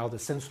same. Now the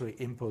sensory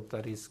input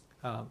that is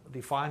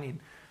defining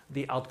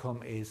the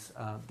outcome is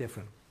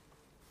different.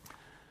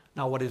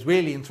 Now, what is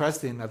really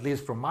interesting, at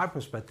least from my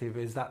perspective,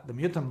 is that the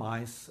mutant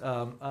mice,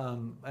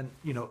 and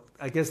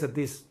I guess that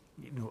this,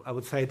 I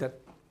would say that,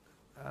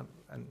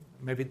 and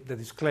maybe the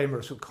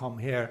disclaimer should come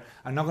here.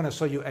 I'm not going to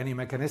show you any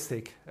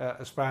mechanistic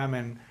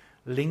experiment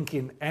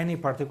linking any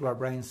particular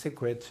brain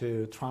circuit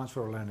to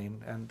transfer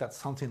learning, and that's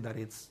something that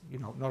it's,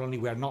 not only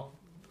we are not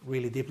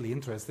really deeply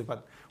interested,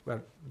 but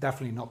we're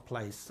definitely not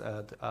placed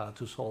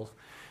to solve.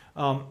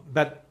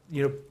 But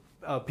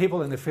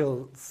people in the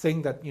field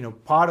think that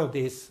part of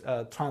this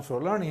transfer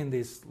learning,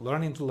 this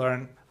learning to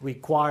learn,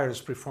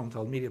 requires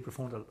prefrontal, medial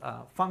prefrontal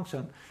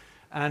function,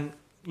 and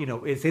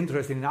it's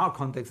interesting in our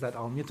context that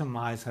our mutant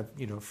mice have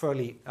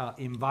fairly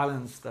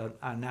imbalanced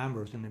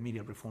numbers in the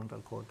medial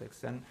prefrontal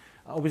cortex. And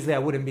obviously, I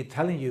wouldn't be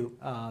telling you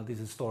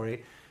this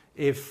story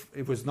if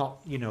it was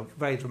not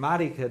very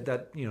dramatic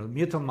that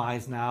mutant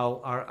mice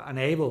now are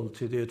unable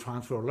to do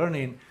transfer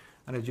learning.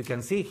 And as you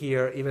can see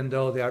here, even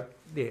though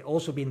they're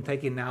also being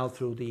taken now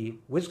through the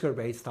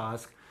whisker-based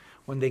task,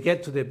 when they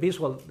get to the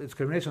visual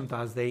discrimination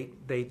task,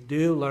 they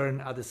do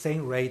learn at the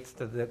same rate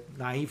that the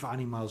naive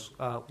animals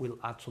will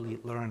actually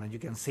learn. And you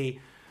can see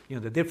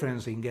the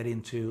difference in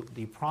getting to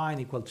the prime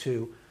equal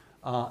to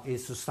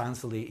is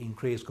substantially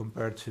increased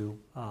compared to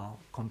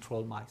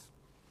control mice.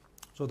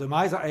 So the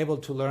mice are able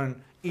to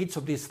learn each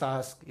of these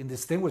tasks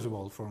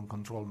indistinguishable from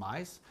control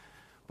mice,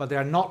 but they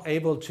are not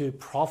able to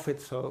profit,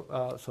 so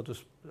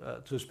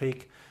to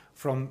speak,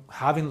 from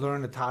having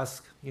learned a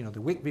task,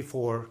 the week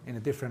before in a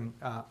different,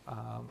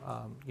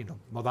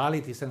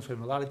 modality, sensory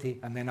modality,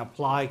 and then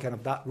apply kind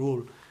of that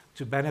rule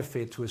to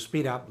benefit, to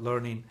speed up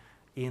learning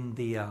in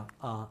the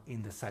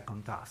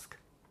second task.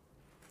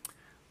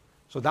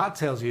 So that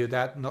tells you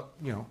that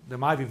they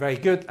might be very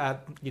good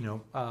at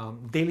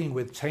dealing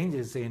with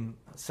changes in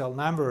cell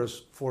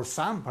numbers for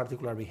some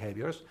particular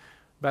behaviors,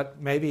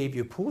 but maybe if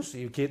you push,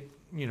 you keep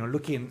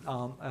looking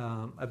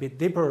a bit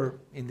deeper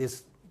in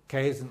this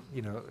case,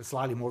 a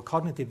slightly more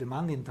cognitive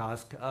demanding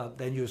task,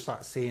 then you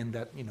start seeing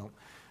that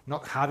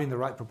not having the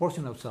right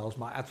proportion of cells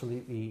might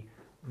actually be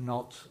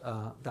not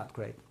that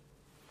great.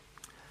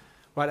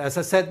 But as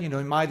I said,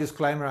 in my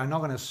disclaimer, I'm not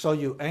going to show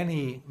you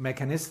any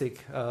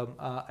mechanistic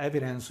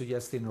evidence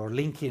suggesting or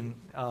linking,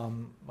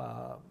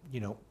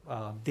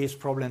 this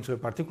problem to a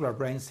particular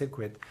brain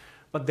circuit.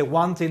 But the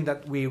one thing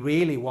that we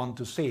really want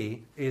to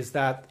see is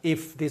that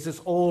if this is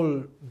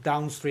all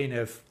downstream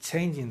of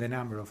changing the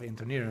number of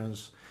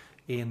interneurons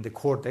in the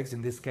cortex,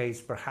 in this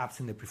case,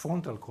 perhaps in the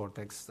prefrontal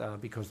cortex,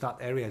 because that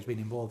area has been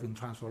involved in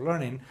transfer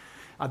learning,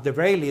 at the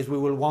very least, we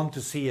will want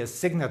to see a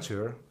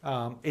signature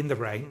in the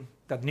brain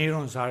that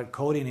neurons are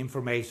coding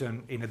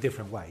information in a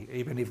different way,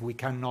 even if we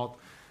cannot,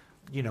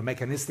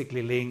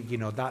 mechanistically link,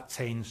 that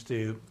change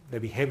to the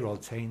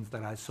behavioral change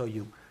that I showed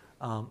you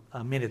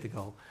a minute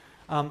ago.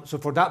 So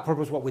for that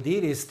purpose, what we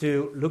did is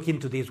to look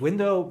into this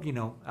window,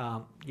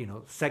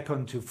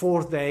 second to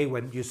fourth day,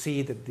 when you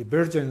see the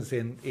divergence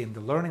in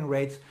the learning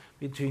rates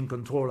between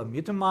control and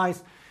mutant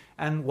mice,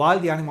 and while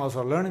the animals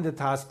are learning the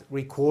task,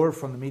 record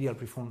from the medial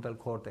prefrontal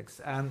cortex.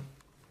 And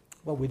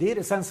what we did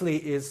essentially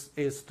is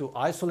to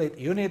isolate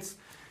units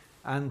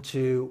and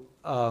to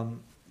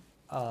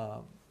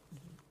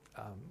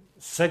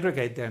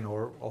segregate them,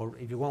 or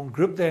if you want,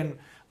 group them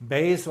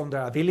based on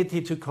their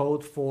ability to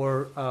code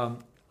for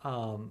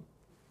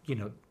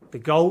the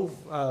go,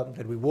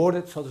 the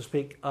rewarded, so to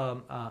speak,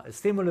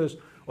 stimulus,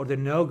 or the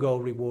no-go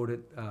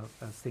rewarded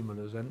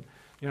stimulus. And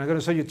I'm going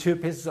to show you two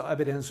pieces of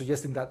evidence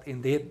suggesting that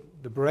indeed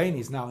the brain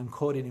is now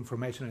encoding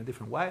information in a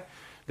different way.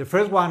 The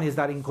first one is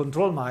that in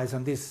control mice,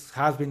 and this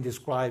has been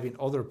described in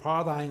other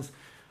paradigms,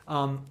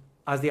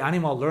 as the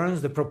animal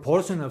learns, the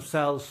proportion of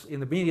cells in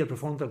the medial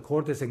prefrontal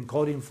cortex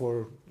encoding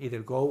for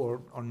either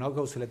go or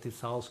no-go selective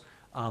cells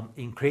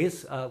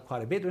increase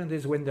quite a bit during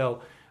this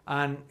window.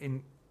 And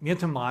in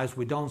mutant mice,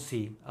 we don't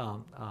see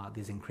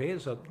this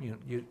increase. So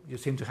you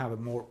seem to have a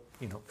more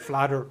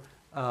flatter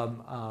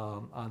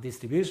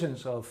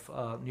distributions of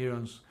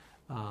neurons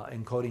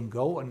encoding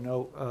go and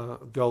no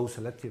go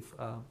selective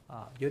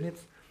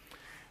units.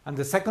 And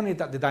the second is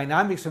that the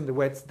dynamics in the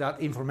way that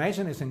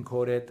information is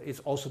encoded is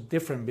also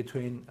different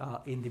between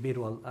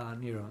individual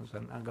neurons.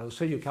 And I'm going to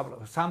show you a couple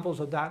of examples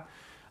of that.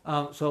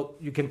 So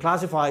you can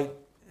classify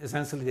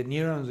essentially the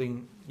neurons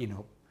in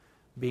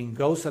being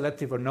go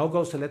selective or no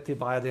go selective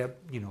by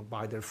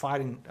their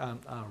firing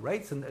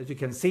rates. And as you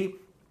can see,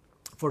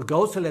 for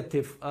go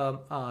selective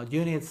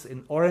units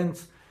in orange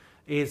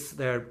is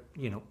their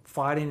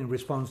firing in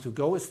response to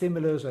go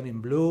stimulus, and in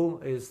blue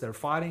is their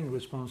firing in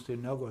response to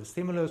no go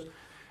stimulus.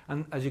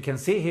 And as you can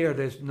see here,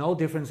 there's no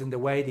difference in the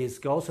way these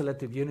go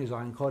selective units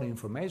are encoding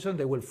information.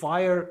 They will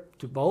fire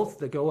to both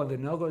the go and the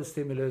no go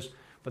stimulus,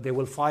 but they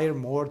will fire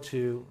more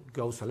to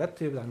go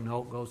selective than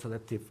no go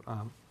selective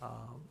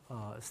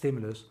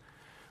stimulus.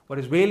 What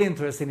is really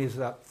interesting is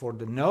that for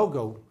the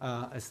no-go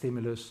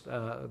stimulus,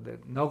 the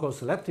no-go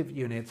selective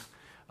units,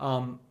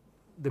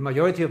 the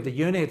majority of the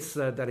units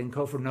that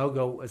encode for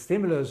no-go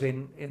stimulus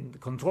in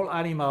control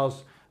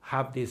animals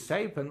have this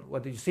shape. And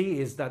what you see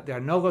is that they are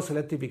no-go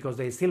selective because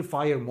they still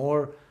fire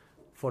more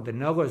for the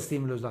no-go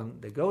stimulus than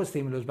the go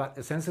stimulus. But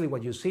essentially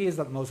what you see is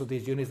that most of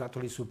these units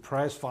actually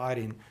suppress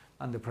firing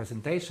and the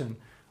presentation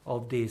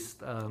of this,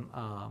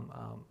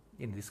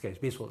 in this case,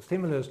 visual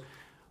stimulus.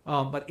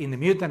 But in the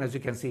mutant, as you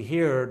can see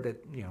here,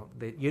 that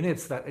the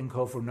units that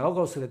encode for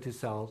no-go selective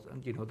cells,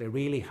 they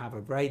really have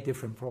a very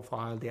different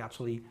profile. They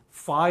actually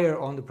fire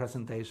on the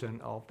presentation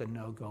of the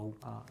no-go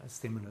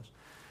stimulus.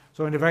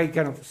 So in a very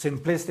kind of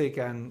simplistic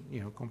and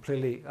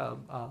completely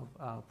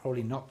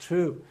probably not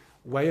true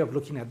way of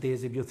looking at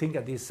this, if you think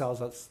at these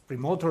cells as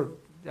premotor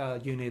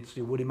units,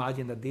 you would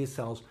imagine that these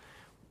cells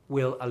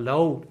will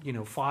allow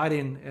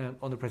firing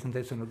on the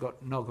presentation of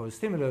no-go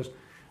stimulus.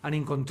 And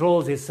in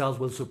controls, these cells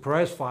will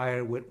suppress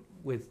fire with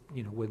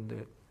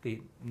the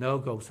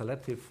no-go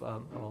selective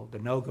or the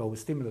no-go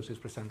stimulus is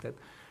presented.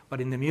 But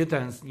in the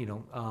mutants,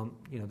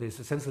 there's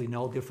essentially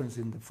no difference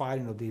in the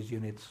firing of these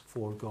units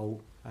for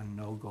go and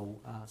no-go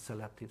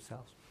selective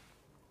cells.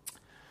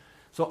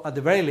 So at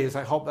the very least,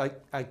 I hope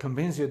I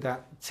convince you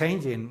that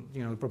changing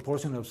the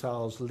proportion of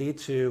cells lead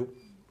to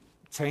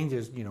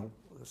changes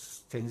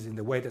in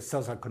the way that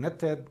cells are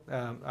connected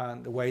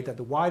and the way that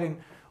the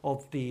wiring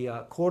of the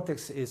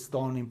cortex is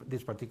done in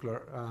this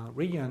particular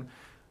region,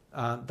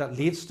 that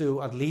leads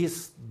to at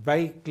least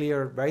very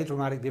clear, very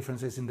dramatic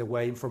differences in the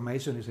way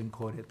information is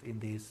encoded in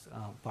this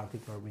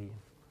particular region.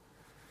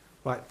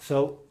 Right,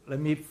 so let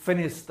me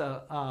finish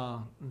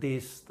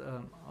this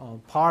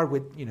part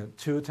with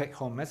two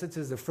take-home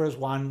messages. The first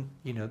one,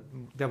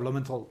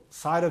 developmental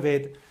side of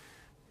it,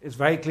 it's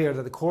very clear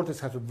that the cortex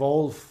has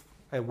evolved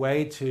a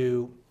way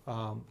to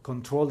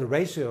control the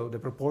ratio, the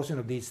proportion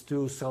of these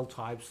two cell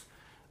types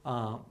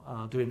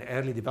during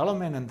early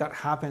development, and that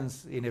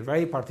happens in a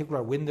very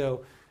particular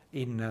window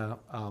in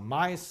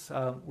mice.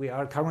 We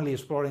are currently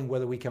exploring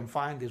whether we can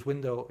find this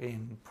window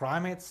in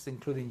primates,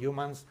 including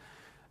humans.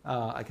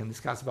 I can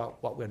discuss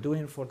about what we're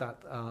doing for that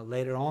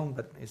later on,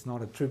 but it's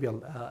not a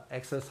trivial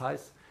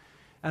exercise.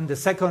 And the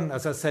second,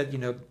 as I said,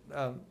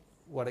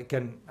 what I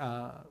can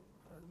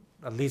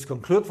at least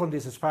conclude from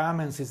these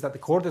experiments is that the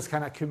cortex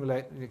can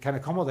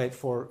accommodate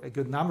for a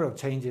good number of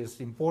changes,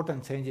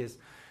 important changes,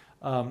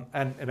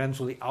 and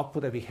eventually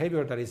output a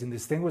behavior that is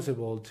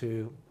indistinguishable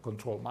to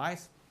control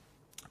mice.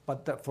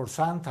 But that for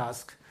some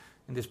tasks,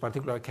 in this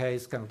particular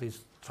case, kind of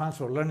this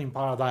transfer learning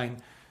paradigm,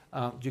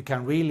 you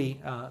can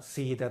really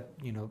see that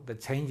the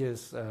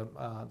changes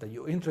that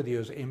you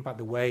introduce impact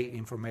the way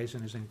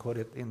information is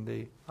encoded in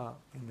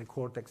the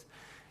cortex.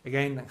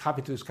 Again,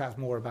 happy to discuss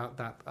more about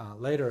that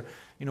later.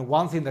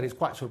 One thing that is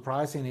quite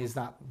surprising is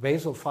that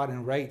basal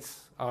firing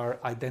rates are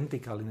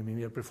identical in the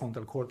medial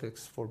prefrontal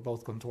cortex for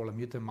both control and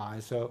mutant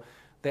mice. So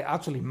they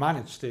actually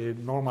managed to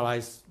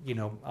normalize,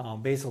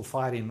 basal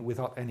firing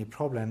without any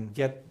problem.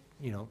 Yet,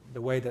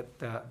 the way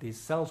that these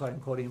cells are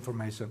encoding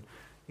information,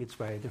 it's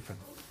very different.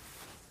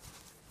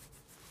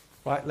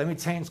 Right, let me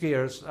change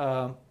gears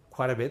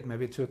quite a bit,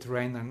 maybe to a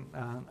terrain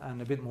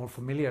and a bit more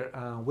familiar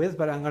with,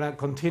 but I'm going to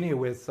continue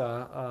with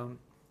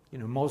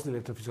mostly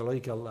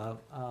electrophysiological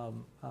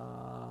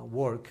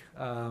work.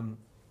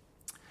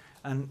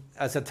 And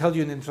as I told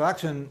you in the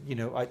introduction,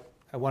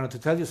 I wanted to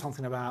tell you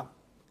something about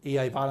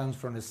EI balance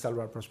from a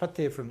cellular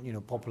perspective, from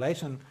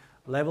population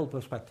level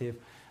perspective.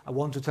 I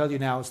want to tell you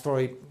now a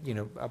story,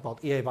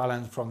 about EI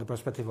balance from the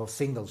perspective of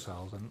single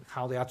cells and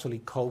how they actually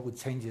cope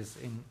with changes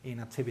in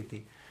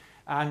activity.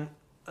 And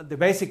the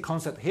basic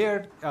concept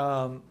here,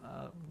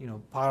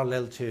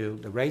 parallel to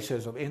the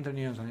ratios of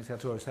interneurons and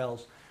extracellular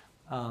cells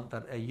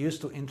that I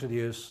used to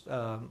introduce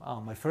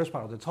on my first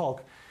part of the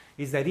talk,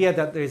 is the idea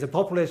that there is a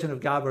population of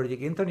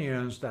GABAergic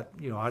interneurons that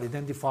are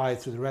identified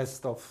through the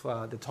rest of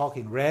the talk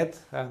in red,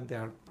 and they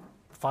are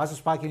fast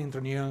spiking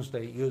interneurons.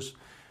 They use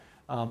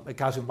a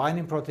calcium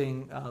binding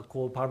protein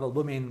called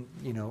parvalbumin,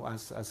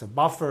 as a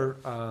buffer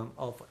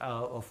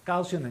of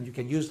calcium, and you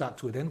can use that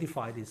to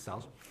identify these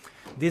cells.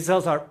 These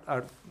cells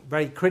are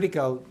very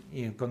critical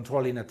in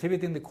controlling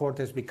activity in the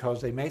cortex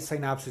because they make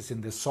synapses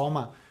in the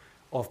soma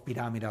of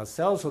pyramidal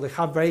cells, so they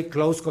have very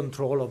close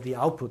control of the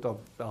output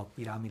of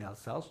pyramidal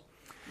cells.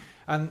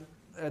 And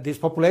these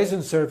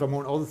populations serve,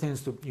 among other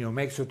things, to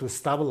make sure to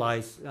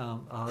stabilize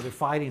the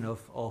firing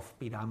of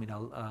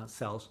pyramidal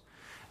cells.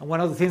 And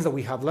one of the things that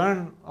we have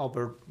learned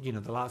over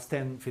the last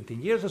 10,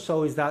 15 years or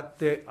so is that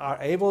they are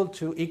able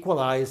to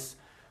equalize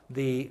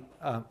the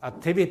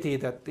activity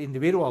that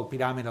individual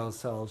pyramidal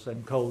cells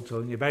encode. So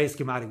in a very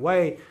schematic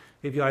way,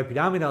 if you have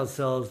pyramidal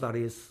cells that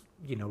is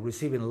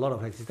receiving a lot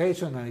of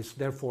excitation and is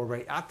therefore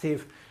very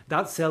active,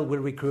 that cell will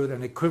recruit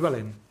an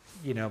equivalent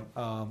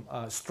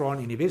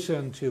strong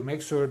inhibition to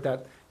make sure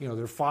that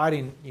their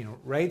firing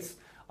rates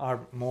are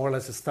more or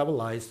less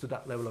stabilized to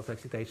that level of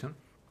excitation.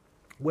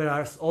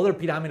 Whereas other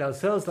pyramidal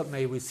cells that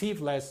may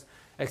receive less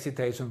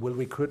excitation will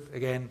recruit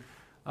again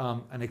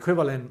an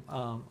equivalent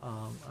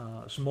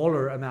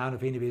smaller amount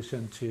of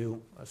inhibition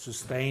to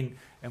sustain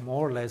a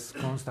more or less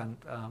constant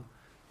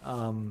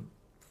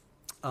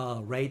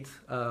rate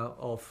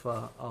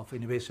of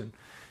inhibition.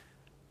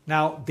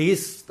 Now,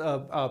 this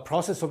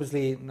process,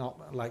 obviously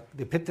not like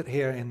depicted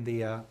here in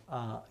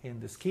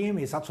the scheme,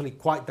 is actually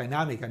quite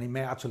dynamic, and it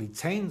may actually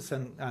change.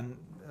 And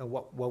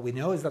what we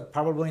know is that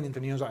parabolic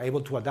interneurons are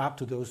able to adapt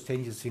to those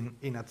changes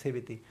in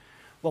activity.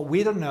 What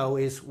we don't know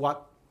is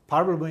what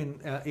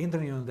parabolic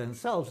interneurons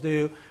themselves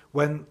do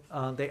when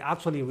they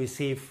actually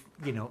receive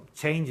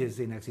changes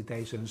in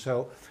excitation.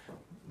 So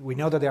we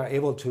know that they are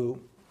able to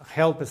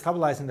help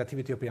stabilizing the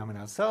activity of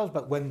pyramidal cells,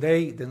 but when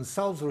they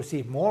themselves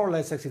receive more or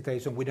less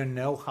excitation, we don't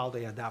know how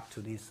they adapt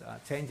to these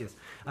changes.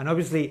 And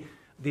obviously,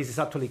 this is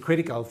actually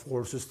critical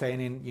for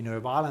sustaining a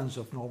balance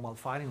of normal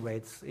firing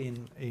rates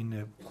in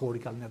a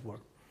cortical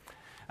network.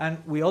 And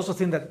we also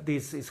think that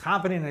this is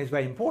happening and is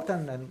very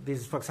important. And this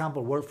is, for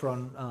example, work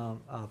from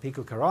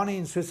Pico Caroni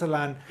in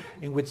Switzerland,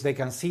 in which they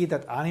can see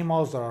that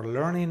animals that are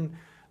learning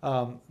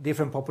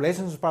different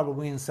populations of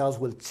parabolic cells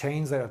will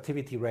change their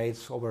activity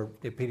rates over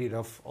the period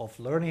of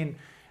learning.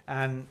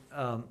 And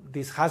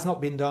this has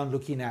not been done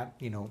looking at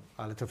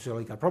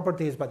electrophysiological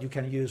properties, but you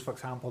can use, for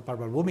example,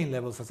 parabolic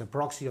levels as a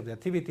proxy of the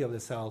activity of the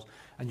cells.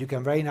 And you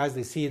can very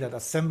nicely see that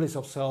assemblies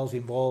of cells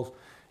involved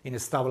in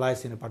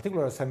stabilizing a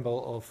particular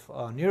assemble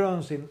of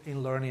neurons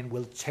in learning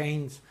will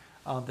change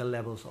the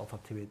levels of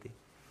activity.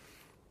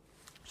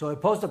 So a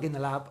postdoc in the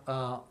lab,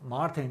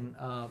 Martin,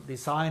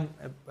 designed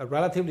a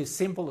relatively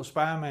simple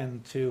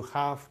experiment to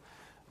have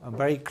a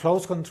very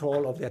close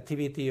control of the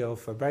activity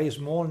of a very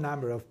small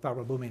number of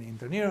parabolic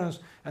interneurons,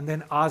 and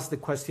then ask the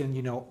question,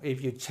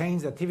 if you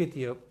change the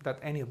activity that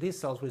any of these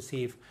cells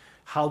receive,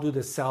 how do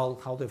the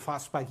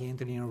fast spiking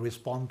interneuron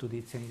respond to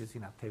these changes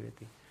in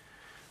activity?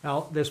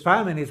 Now, the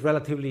experiment is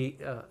relatively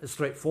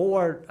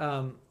straightforward.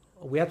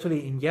 We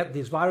actually inject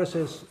these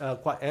viruses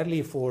quite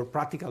early for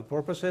practical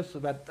purposes,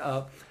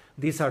 but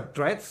these are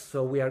threats,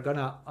 so we are going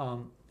to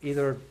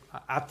either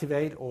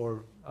activate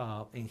or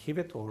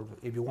inhibit, or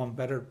if you want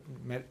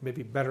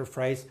maybe better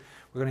phrase,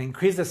 we're going to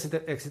increase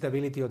the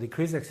excitability or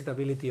decrease the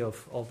excitability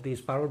of these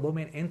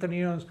parabolic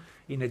interneurons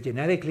in a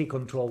genetically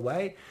controlled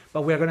way.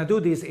 But we are going to do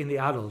this in the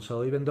adults.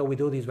 So even though we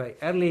do this very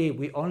early,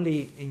 we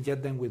only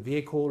inject them with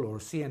vehicle or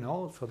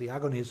CNO, so the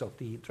agonists of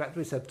the threat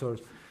receptors,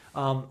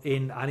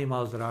 in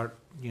animals that are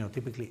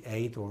typically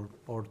 8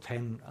 or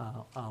 10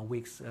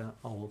 weeks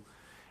old.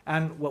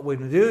 And what we're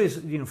going to do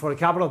is, for a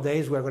couple of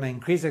days, we're going to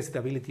increase the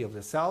excitability of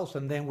the cells,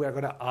 and then we're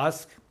going to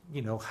ask,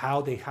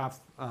 how they have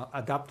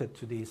adapted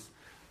to these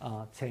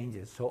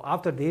changes. So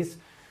after this,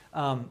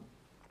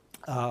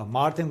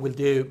 Martin will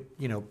do,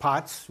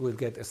 patch. We'll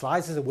get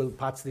slices, and we'll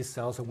patch these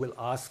cells, and we'll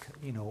ask,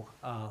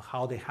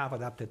 how they have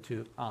adapted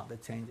to the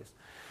changes.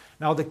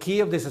 Now, the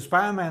key of these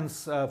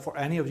experiments, for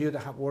any of you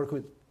that have worked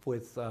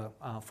with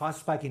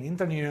fast spiking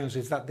interneurons,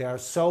 is that they are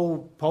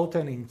so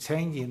potent in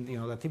changing,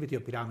 the activity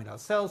of pyramidal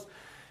cells.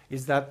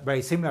 Is that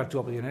very similar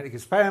to optogenetic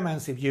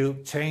experiments? If you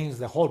change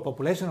the whole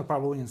population of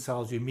parabolic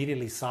cells, you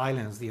immediately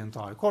silence the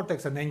entire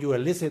cortex, and then you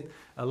elicit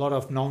a lot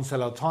of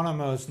non-cell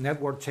autonomous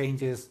network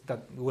changes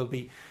that will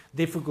be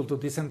difficult to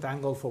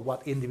disentangle for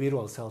what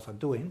individual cells are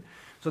doing.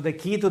 So the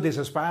key to these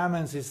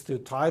experiments is to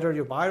titer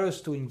your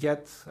virus to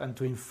inject and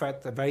to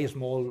infect a very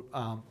small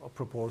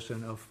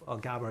proportion of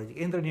GABAergic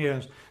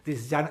interneurons. This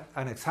is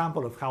an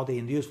example of how they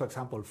induce, for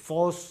example,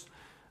 FOS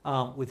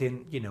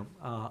within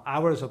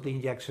hours of the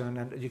injection,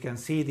 and you can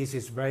see this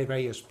is very,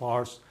 very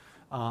sparse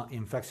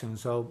infection.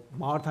 So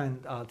Martin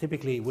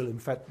typically will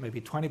infect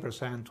maybe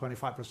 20%,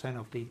 25%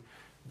 of the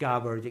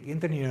GABAergic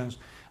interneurons,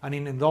 and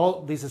in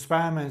all these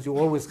experiments you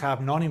always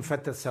have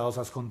non-infected cells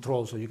as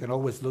control, so you can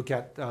always look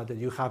at that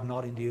you have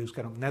not induced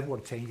kind of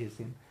network changes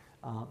in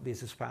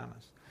these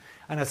experiments.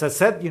 And as I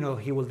said,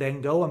 he will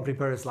then go and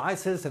prepare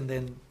slices and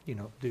then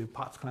do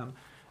patch clamp.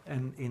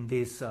 And in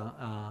these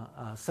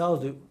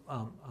cells, do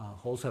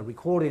whole cell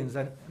recordings.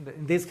 And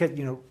in this case,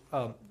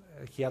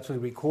 he actually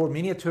record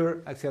miniature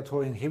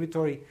excitatory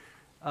inhibitory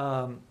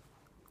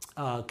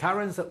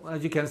currents.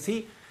 As you can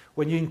see,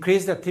 when you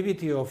increase the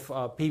activity of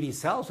PV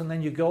cells, and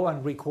then you go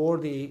and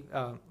record the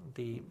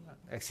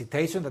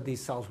excitation that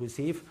these cells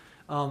receive,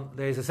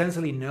 there is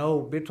essentially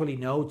virtually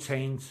no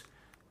change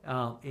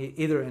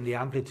either in the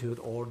amplitude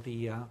or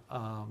the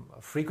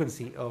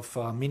frequency of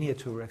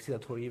miniature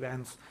excitatory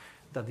events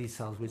that these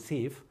cells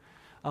receive.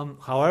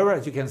 However,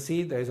 as you can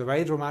see, there is a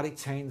very dramatic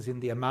change in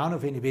the amount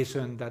of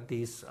inhibition that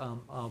these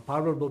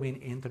parabolic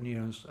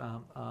interneurons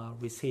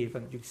receive.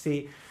 And you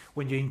see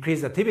when you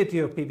increase the activity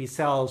of PB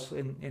cells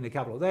in a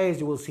couple of days,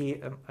 you will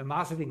see a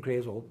massive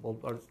increase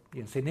or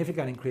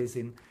significant increase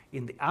in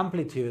the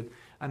amplitude,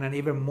 and an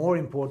even more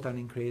important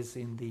increase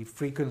in the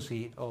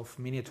frequency of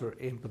miniature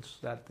inputs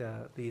that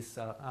these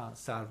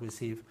cells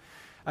receive.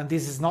 And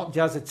this is not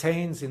just a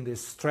change in the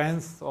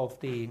strength of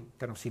the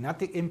kind of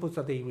synaptic inputs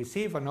that they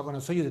receive. I'm not going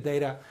to show you the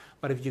data,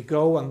 but if you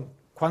go and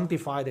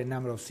quantify the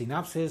number of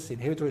synapses,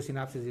 inhibitory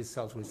synapses these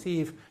cells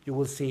receive, you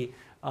will see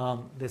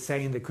the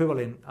same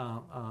equivalent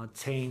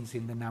change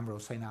in the number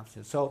of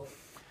synapses. So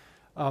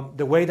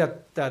the way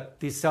that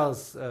these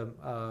cells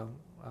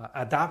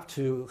adapt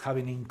to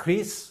having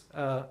increased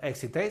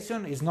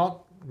excitation is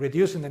not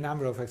reducing the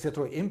number of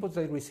excitatory inputs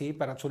they receive,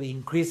 but actually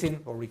increasing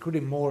or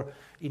recruiting more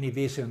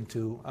inhibition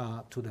to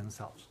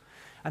themselves.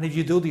 And if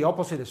you do the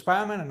opposite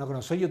experiment, I'm not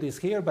going to show you this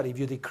here, but if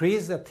you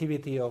decrease the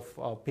activity of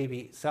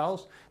PB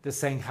cells, the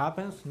same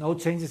happens. No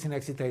changes in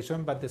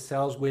excitation, but the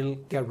cells will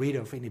get rid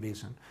of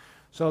inhibition.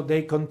 So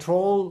they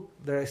control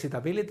their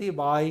excitability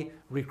by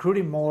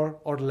recruiting more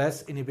or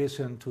less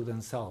inhibition to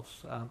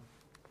themselves.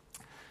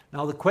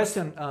 Now the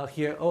question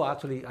here,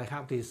 actually I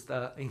have this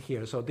in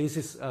here. So this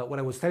is what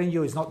I was telling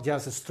you is not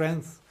just a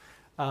strength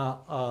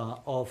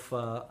of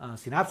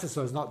synapses,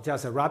 so it's not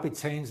just a rapid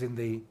change in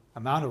the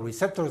amount of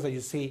receptors that you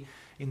see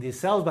in these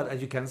cells, but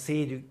as you can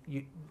see,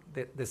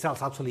 the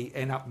cells actually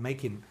end up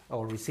making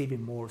or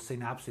receiving more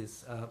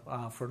synapses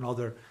from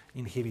other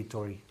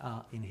inhibitory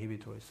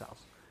cells.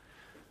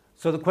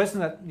 So the question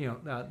that,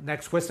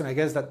 next question I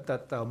guess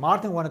that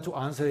Martin wanted to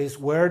answer is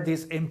where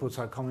these inputs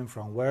are coming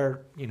from,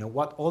 where,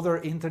 what other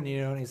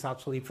interneuron is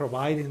actually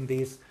providing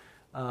this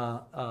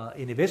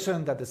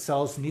inhibition that the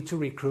cells need to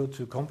recruit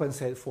to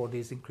compensate for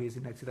this increase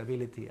in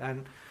excitability.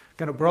 And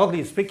kind of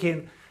broadly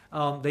speaking,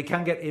 they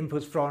can get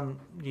inputs from,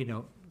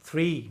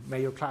 three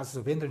major classes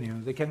of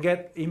interneurons. They can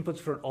get inputs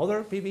from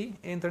other PB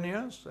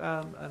interneurons,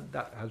 and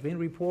that has been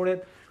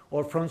reported,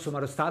 or from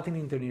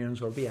somatostatin interneurons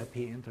or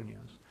VIP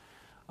interneurons.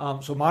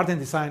 So Martin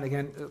designed,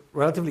 again,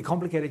 relatively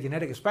complicated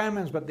genetic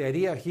experiments, but the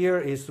idea here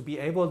is to be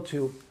able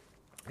to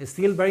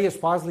still very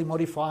sparsely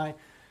modify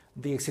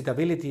the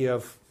excitability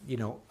of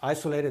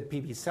isolated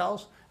PB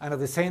cells, and at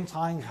the same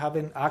time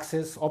having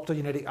access,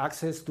 optogenetic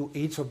access to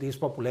each of these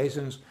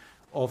populations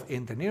of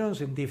interneurons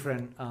in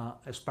different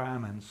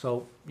experiments.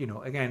 So,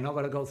 again, not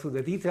going to go through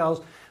the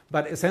details,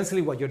 but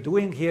essentially what you're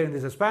doing here in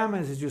these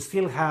experiments is you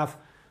still have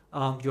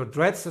your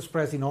dreads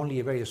expressed in only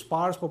a very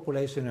sparse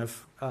population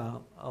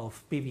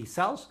of PB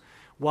cells,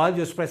 while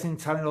you're expressing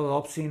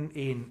channelrhodopsin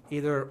in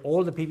either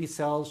all the PB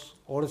cells,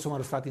 all the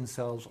somatostatin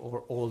cells,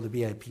 or all the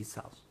VIP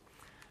cells.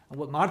 And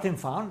what Martin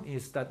found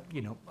is that,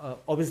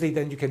 obviously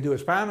then you can do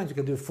experiments, you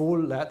can do full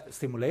LED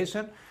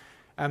stimulation,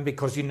 and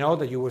because you know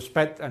that you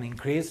expect an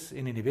increase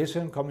in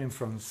inhibition coming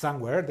from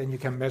somewhere, then you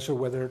can measure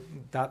whether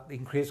that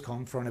increase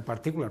comes from a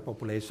particular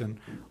population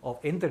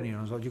of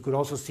interneurons, or you could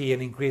also see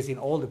an increase in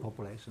all the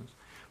populations.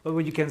 But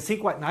what you can see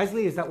quite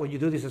nicely is that when you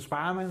do these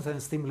experiments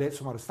and stimulate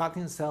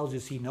somatostatin cells, you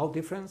see no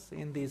difference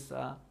in these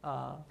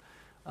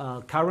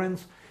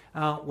currents.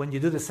 When you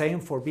do the same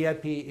for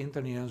VIP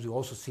interneurons, you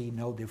also see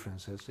no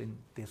differences in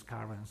these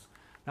currents.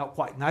 Now,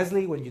 quite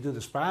nicely, when you do the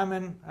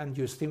experiment and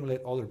you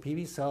stimulate other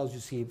PB cells, you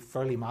see a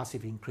fairly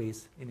massive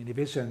increase in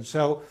inhibition.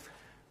 So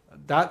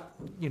that,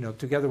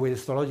 together with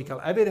histological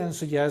evidence,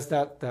 suggests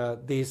that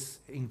this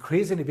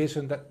increased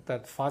inhibition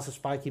that fast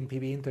spiking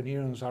PB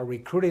interneurons are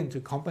recruiting to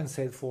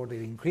compensate for the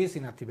increase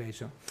in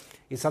activation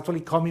is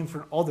actually coming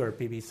from other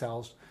PB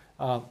cells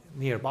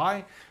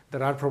nearby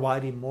that are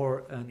providing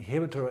more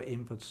inhibitory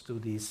inputs to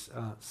these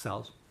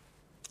cells.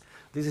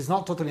 This is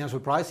not totally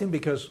unsurprising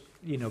because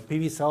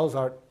PB cells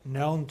are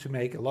known to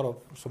make a lot of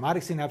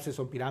somatic synapses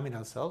on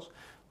pyramidal cells,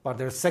 but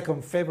their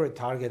second favorite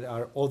target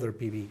are other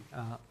PB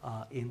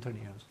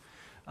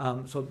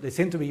interneurons. So they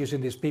seem to be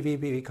using these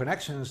PB-PB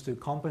connections to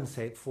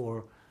compensate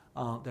for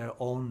their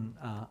own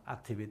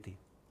activity.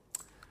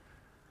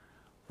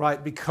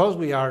 Right, because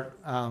we are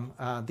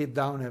deep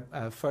down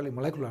a fairly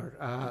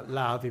molecular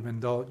lab,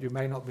 even though you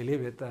may not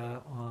believe it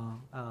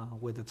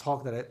with the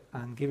talk that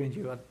I'm giving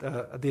you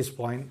at this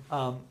point,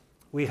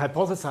 we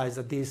hypothesize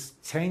that these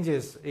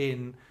changes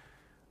in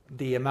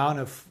the amount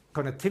of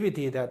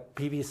connectivity that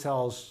PB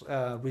cells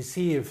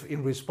receive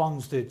in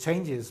response to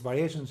changes,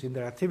 variations in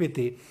their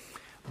activity,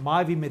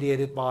 might be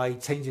mediated by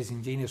changes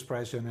in gene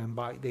expression and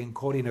by the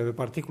encoding of a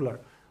particular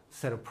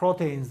set of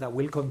proteins that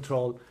will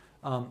control,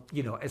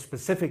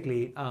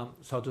 specifically,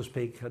 so to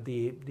speak,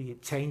 the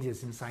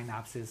changes in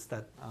synapses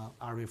that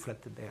are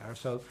reflected there.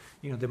 So,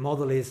 the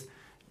model is,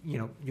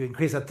 you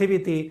increase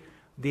activity,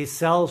 these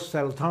cells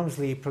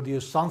simultaneously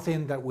produce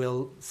something that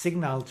will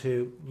signal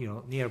to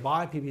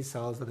nearby PB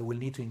cells that they will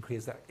need to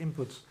increase their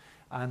inputs,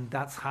 and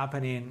that's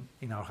happening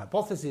in our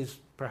hypothesis,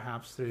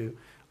 perhaps through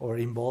or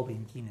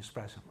involving gene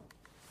expression.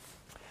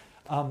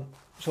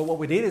 So what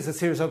we did is a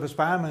series of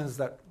experiments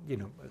that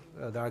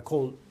that are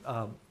called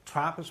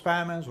trap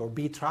experiments, or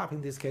B-trap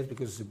in this case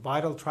because it's a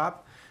viral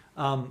trap.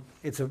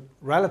 It's a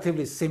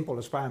relatively simple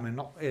experiment,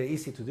 not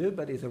easy to do,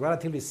 but it's a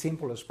relatively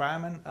simple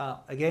experiment.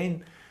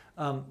 Again,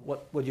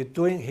 what you're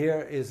doing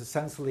here is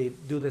essentially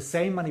do the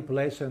same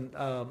manipulation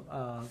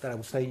that I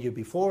was saying you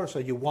before. So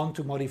you want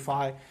to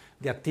modify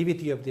the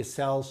activity of these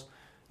cells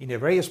in a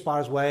very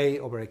sparse way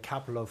over a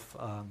couple of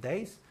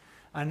days.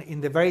 And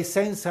in the very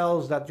same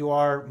cells that you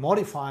are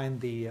modifying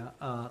the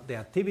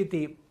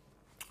activity,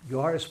 you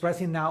are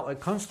expressing now a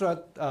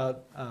construct, a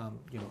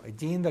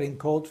gene that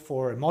encodes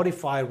for a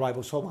modified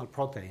ribosomal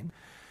protein.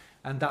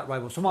 And that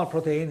ribosomal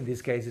protein, in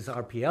this case is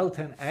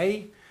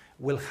RPL10A,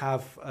 will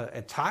have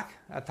a tag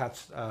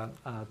attached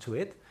to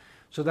it.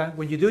 So that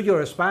when you do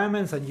your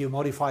experiments and you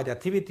modify the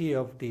activity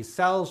of these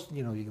cells,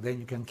 then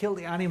you can kill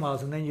the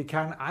animals, and then you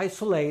can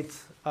isolate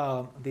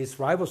these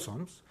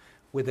ribosomes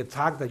with the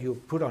tag that you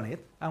put on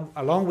it. And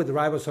along with the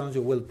ribosomes,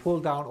 you will pull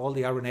down all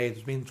the RNA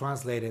that's being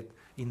translated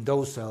in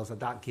those cells at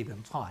that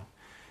given time.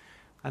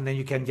 And then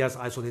you can just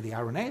isolate the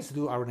RNAs,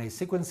 do RNA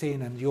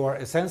sequencing, and you are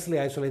essentially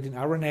isolating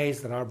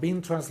RNAs that are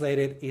being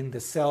translated in the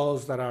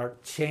cells that are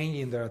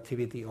changing their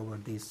activity over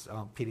this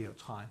period of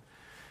time.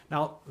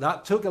 Now,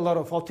 that took a lot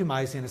of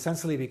optimizing,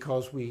 essentially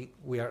because we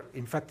are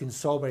infecting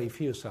so very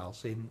few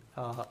cells in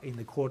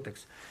the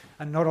cortex.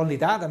 And not only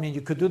that, I mean,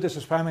 you could do this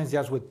experiments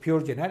just with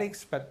pure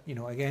genetics, but,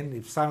 again,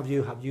 if some of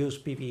you have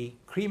used PB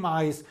cream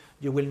mice,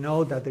 you will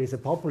know that there is a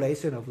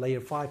population of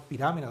layer 5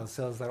 pyramidal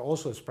cells that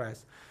also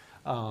express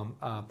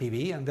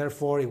PB, and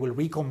therefore it will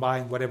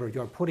recombine whatever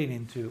you're putting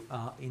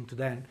into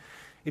them.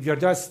 If you're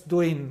just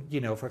doing,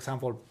 for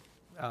example,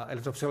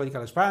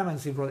 electrophysiological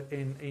experiments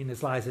in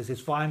slices,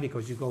 it's fine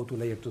because you go to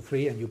layer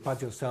 2-3 and you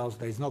patch your cells,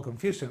 there is no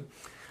confusion.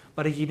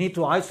 But if you need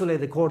to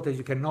isolate the cortex,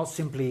 you cannot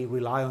simply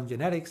rely on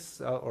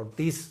genetics or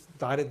these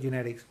direct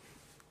genetics,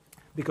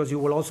 because you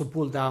will also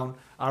pull down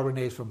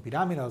RNAs from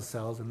pyramidal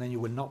cells, and then you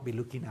will not be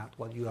looking at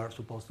what you are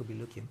supposed to be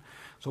looking.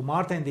 So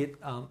Martin did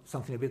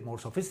something a bit more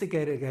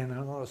sophisticated again, and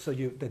I'll show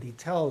you the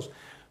details,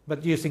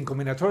 but using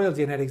combinatorial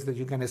genetics that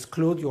you can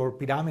exclude your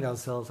pyramidal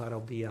cells out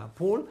of the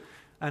pool.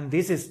 And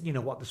this is,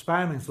 what the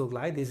experiments look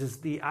like. This is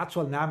the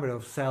actual number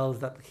of cells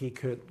that he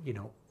could,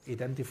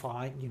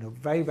 identify,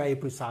 very, very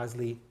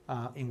precisely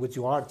in which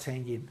you are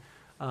changing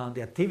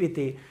the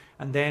activity.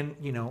 And then,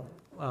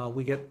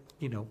 we get,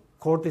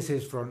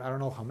 cortices from I don't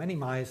know how many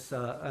mice,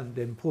 and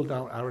then pull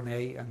down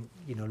RNA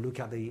and, look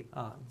at the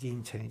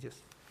gene changes.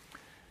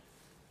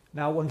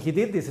 Now, when he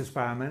did this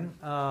experiment,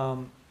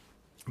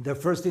 the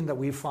first thing that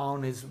we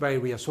found is very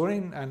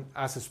reassuring, and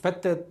as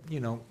expected,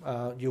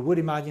 you would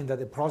imagine that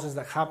the process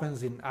that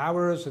happens in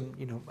hours, and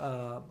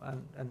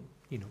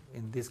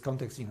in this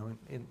context,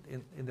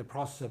 in the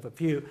process of a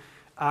few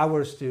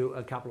hours to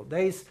a couple of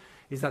days,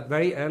 is that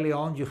very early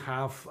on you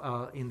have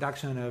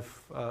induction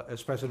of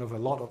expression of a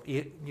lot of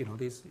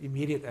these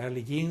immediate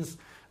early genes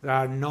that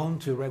are known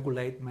to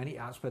regulate many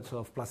aspects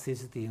of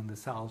plasticity in the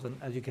cells. And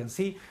as you can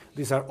see,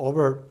 these are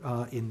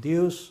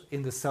over-induced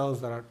in the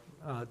cells that are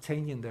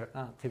changing their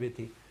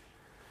activity.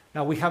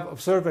 Now, we have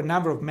observed a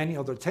number of many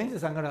other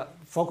changes. I'm going to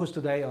focus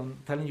today on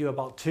telling you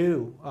about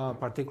two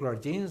particular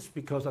genes,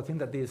 because I think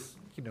that this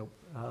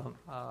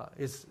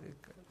is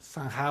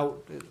somehow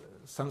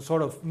some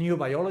sort of new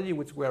biology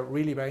which we're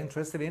really very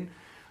interested in.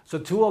 So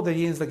two of the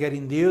genes that get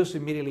induced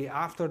immediately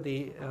after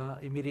the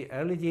immediate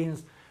early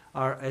genes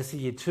are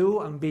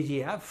SEG2 and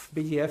BGF.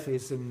 BGF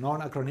is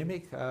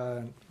non-acronymic.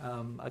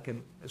 I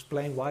can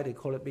explain why they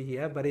call it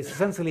BGF, but it's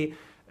essentially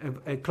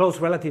a close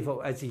relative of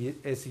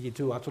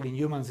SEG2. Actually, in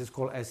humans, it's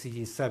called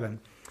SEG7.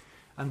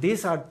 And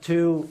these are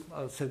two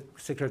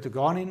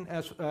secretogonin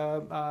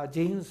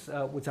genes,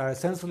 which are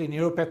essentially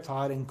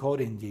neuropeptide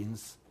encoding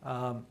genes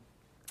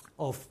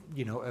of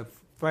a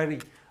very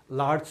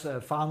large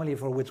family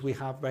for which we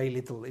have very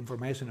little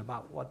information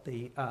about what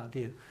they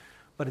do.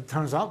 But it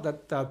turns out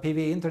that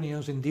PV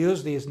interneurons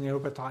induce these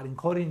neuropeptide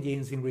encoding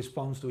genes in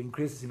response to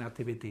increases in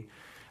activity.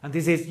 And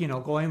this is,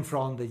 going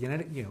from the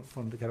genetic,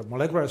 from the kind of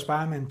molecular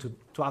experiment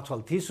to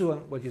actual tissue.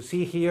 And what you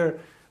see here,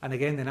 and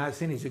again, the nice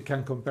thing is you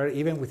can compare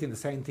even within the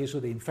same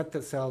tissue the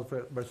infected cells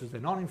versus the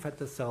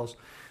non-infected cells.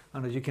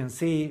 And as you can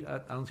see, I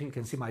don't think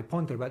you can see my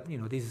pointer, but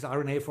this is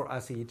RNA for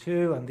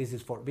SEG2 and this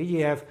is for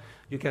VEGF.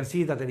 You can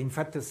see that the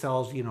infected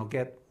cells,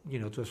 get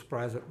to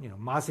express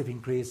massive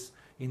increase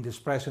in the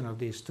expression of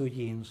these two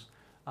genes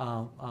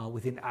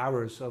within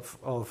hours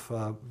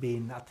of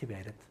being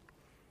activated.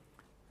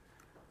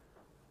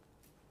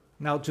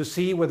 Now, to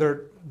see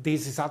whether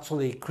this is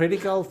actually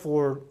critical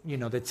for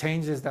the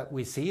changes that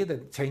we see, the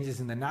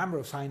changes in the number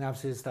of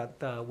synapses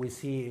that we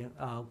see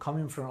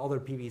coming from other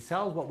PV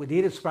cells, what we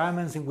did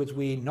experiments in which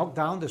we knocked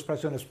down the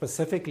expression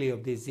specifically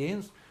of these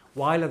genes,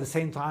 while at the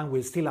same time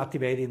we're still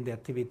activating the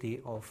activity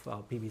of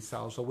PV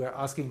cells. So we're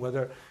asking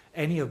whether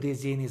any of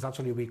these genes is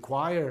actually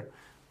required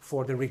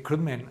for the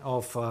recruitment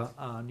of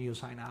new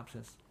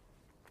synapses.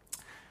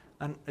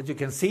 And as you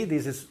can see,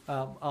 this is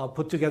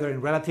put together in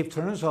relative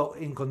terms. So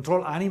in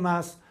control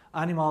animals,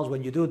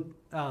 when you do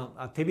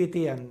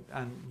activity and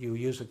you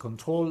use a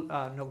control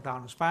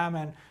knockdown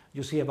experiment,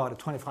 you see about a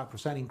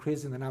 25%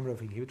 increase in the number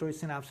of inhibitory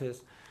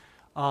synapses.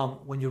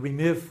 When you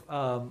remove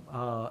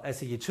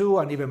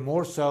SEG2, and even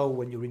more so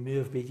when you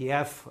remove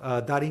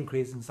VEGF, that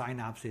increase in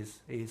synapses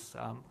is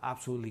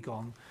absolutely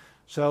gone.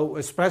 So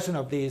expression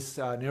of these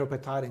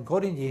neuropeptide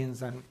encoding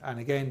genes, and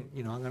again,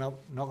 I'm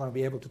not going to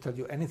be able to tell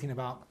you anything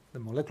about the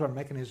molecular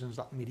mechanisms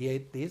that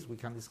mediate this. We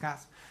can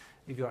discuss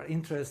if you are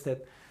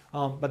interested.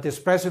 But the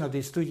expression of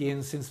these two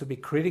genes seems to be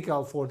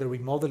critical for the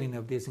remodeling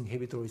of these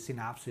inhibitory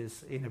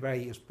synapses in a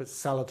very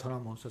cell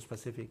autonomous,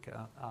 specific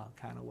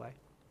kind of way.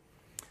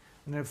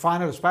 And then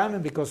final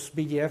experiment, because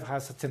VEGF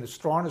has such a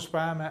strong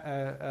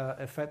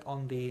effect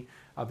on the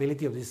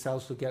ability of these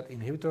cells to get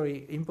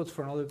inhibitory inputs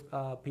from other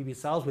PV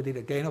cells, we did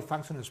a gain of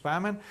function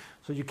experiment.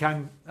 So you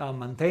can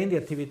maintain the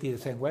activity the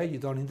same way. You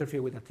don't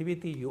interfere with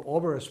activity. You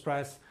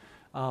overexpress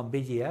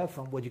VEGF.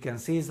 And what you can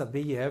see is that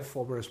VEGF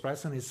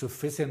overexpression is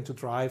sufficient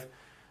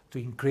to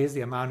increase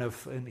the amount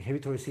of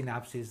inhibitory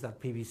synapses that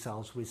PV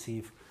cells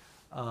receive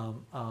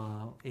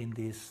in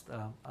this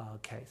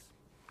case.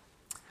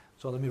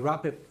 So let me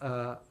wrap it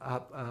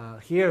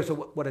up here.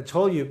 So what I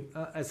told you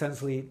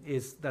essentially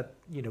is that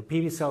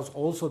PV cells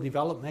also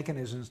develop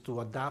mechanisms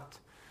to adapt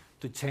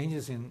to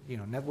changes in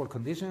network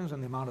conditions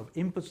and the amount of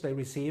inputs they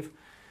receive.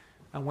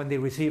 And when they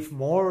receive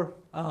more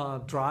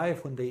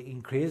drive, when they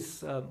increase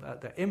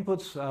the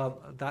inputs,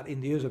 that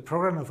induce a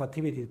program of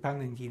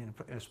activity-dependent gene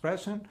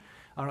expression.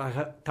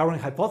 Our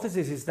current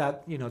hypothesis is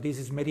that this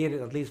is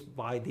mediated at least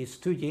by these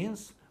two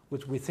genes,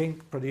 which we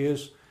think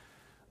produce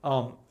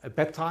a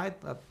peptide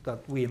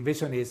that we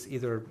envision is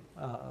either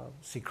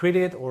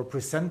secreted or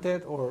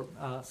presented or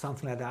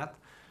something like that,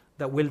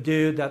 that will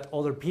do that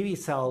other PV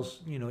cells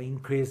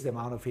increase the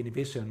amount of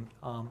inhibition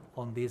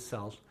on these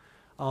cells.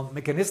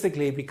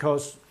 Mechanistically,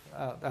 because,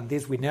 and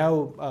this we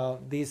know,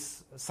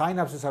 these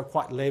synapses are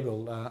quite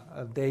labile.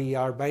 They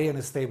are very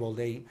unstable.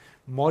 They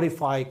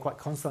modify quite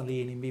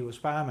constantly in vivo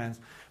experiments.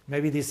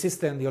 Maybe this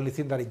system, the only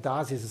thing that it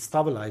does is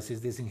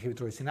stabilizes these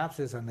inhibitory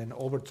synapses, and then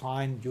over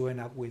time you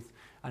end up with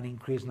an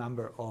increased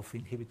number of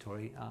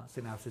inhibitory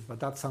synapses. But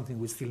that's something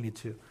we still need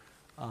to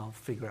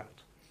figure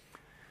out.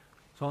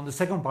 So on the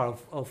second part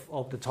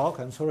of the talk,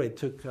 I'm sorry it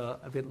took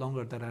a bit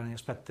longer than I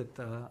expected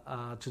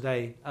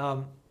today.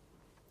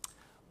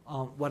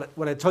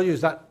 What I told you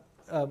is that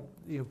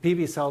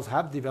PV cells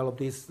have developed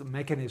these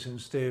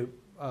mechanisms to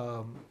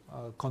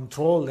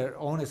control their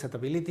own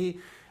excitability,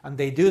 and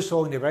they do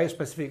so in a very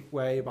specific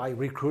way by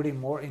recruiting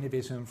more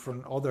inhibition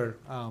from other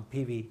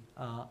PV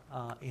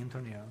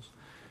interneurons.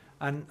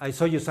 And I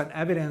saw you some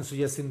evidence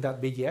suggesting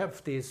that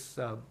VEGF, this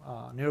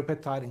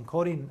neuropeptide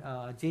encoding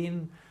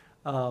gene,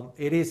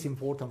 it is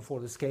important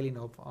for the scaling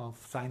of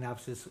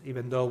synapses,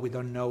 even though we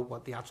don't know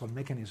what the actual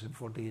mechanism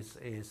for this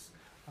is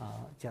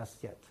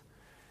just yet.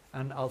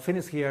 And I'll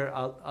finish here.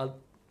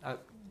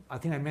 I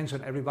think I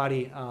mentioned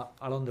everybody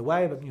along the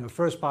way, but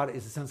first part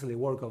is essentially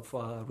work of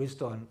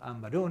Risto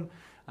and Marin,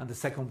 and the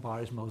second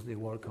part is mostly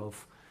work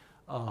of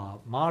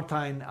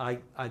Martin. I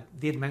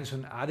did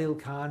mention Adil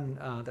Khan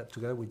that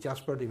together with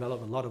Jasper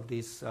developed a lot of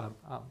these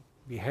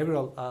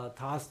behavioral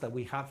tasks that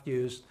we have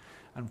used,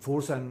 and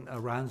Fursan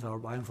runs our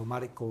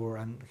bioinformatic core,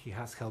 and he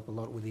has helped a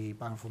lot with the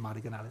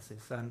bioinformatic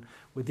analysis. And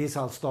with this,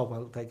 I'll stop.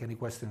 I'll take any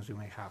questions you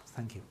may have.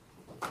 Thank you.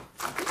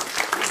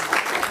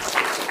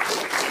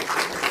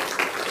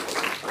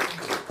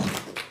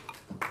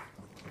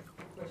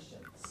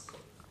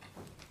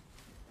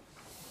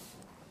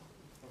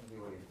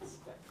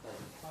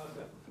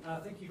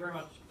 Thank you very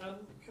much.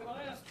 Could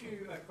I ask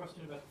you a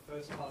question about the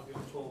first part of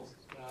your talk,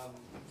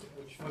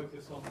 which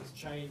focused on this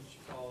change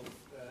of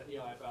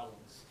EI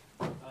balance?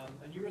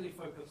 And you really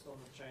focused on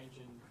the change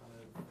in kind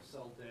of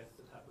cell death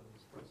that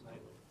happens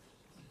postnatally.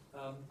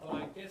 But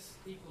I guess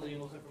equally,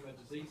 and also from a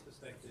disease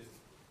perspective,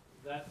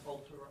 that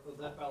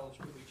balance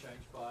could be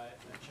changed by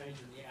a change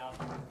in the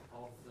output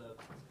of the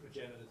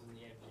progenitors in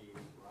the MGU,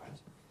 right?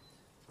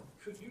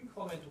 Could you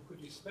comment or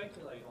could you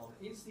speculate on,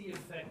 is the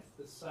effect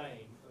the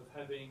same of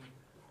having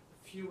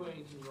fewer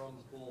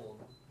interneurons born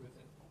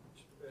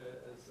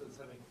as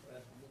having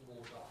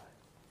more die?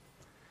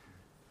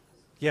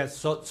 Yes,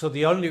 so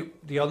the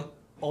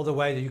other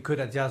way that you could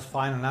adjust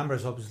final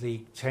numbers,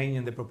 obviously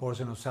changing the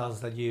proportion of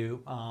cells that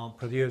you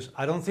produce.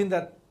 I don't think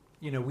that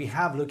we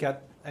have looked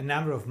at a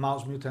number of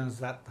mouse mutants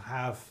that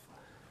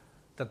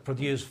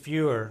produce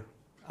fewer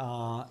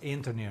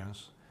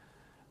interneurons.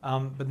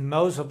 But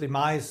most of the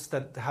mice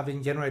that have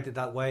been generated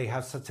that way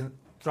have such a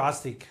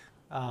drastic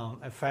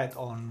effect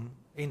on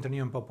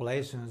interneuron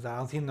populations that I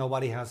don't think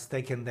nobody has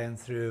taken them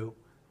through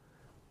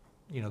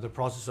the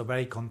process of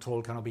very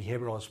controlled kind of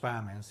behavioral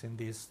experiments in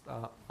this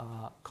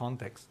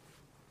context.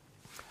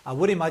 I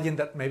would imagine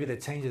that maybe the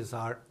changes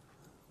are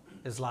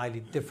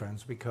slightly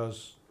different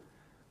because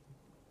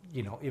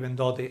even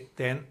though the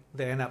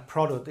end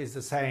product is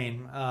the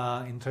same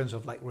in terms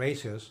of like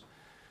ratios,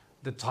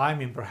 the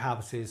timing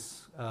perhaps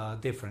is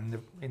different.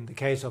 In the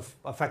case of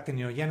affecting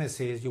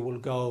neurogenesis, you will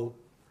go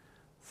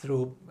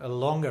through a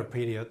longer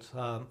period,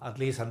 at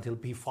least until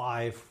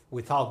P5,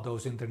 without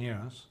those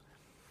interneurons.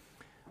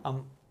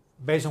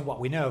 Based on what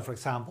we know, for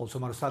example,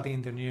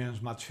 somatostatic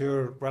interneurons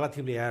mature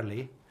relatively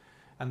early,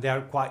 and they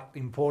are quite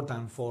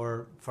important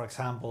for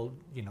example,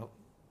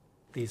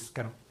 this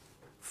kind of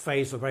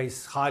phase of very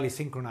highly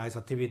synchronized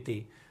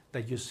activity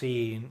that you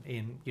see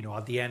in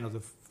at the end of the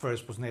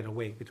first postnatal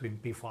week between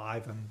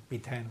P5 and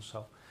P10.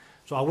 So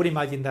I would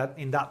imagine that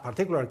in that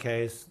particular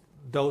case,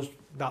 those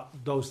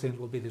things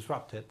will be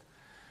disrupted.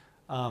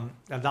 And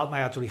that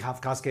might actually have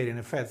cascading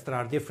effects that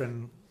are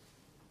different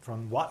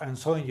from what I'm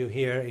showing you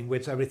here, in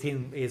which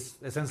everything is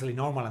essentially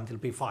normal until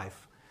P5.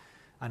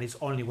 And it's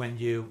only when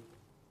you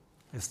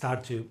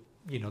start to,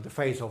 the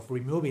phase of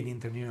removing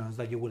interneurons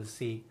that you will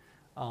see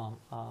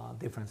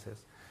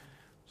differences.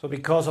 So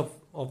because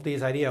of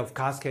this idea of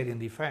cascading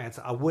the effects,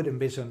 I would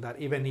envision that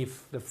even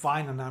if the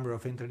final number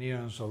of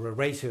interneurons or the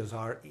ratios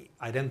are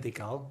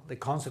identical, the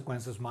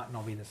consequences might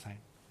not be the same.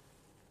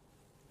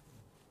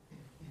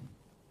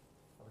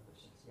 Other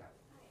questions? Yeah.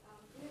 Hi,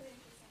 really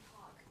interesting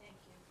talk, thank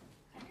you.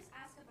 Can I just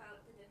ask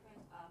about the different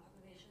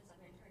populations of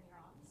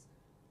interneurons?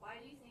 Why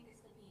do you think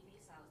it's the PV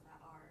cells that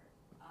are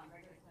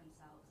regulating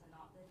themselves and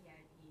not the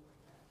VIP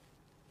or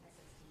the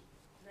SST?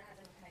 Does it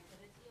have any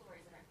connectivity, or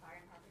is it a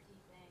foreign property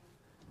thing?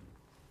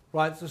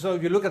 Right, so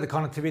if you look at the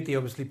connectivity,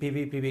 obviously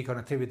PV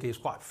connectivity is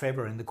quite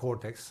favored in the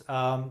cortex,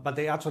 but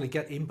they actually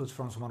get inputs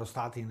from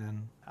somatostatin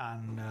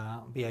and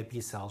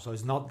VIP cells, so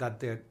it's not that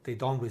they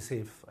don't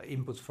receive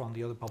inputs from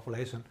the other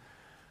population.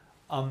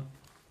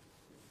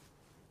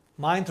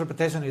 My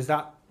interpretation is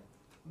that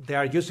they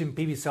are using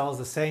PV cells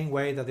the same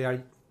way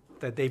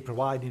that they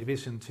provide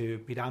inhibition to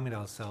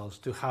pyramidal cells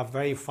to have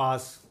very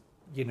fast,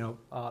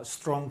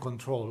 strong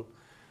control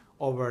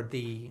over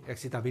the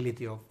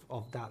excitability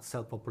of that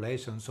cell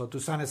population. So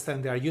to some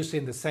extent, they are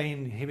using the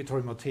same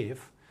inhibitory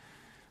motif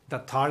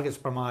that targets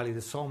primarily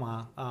the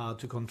soma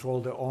to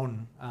control their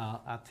own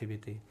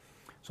activity.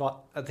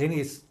 So I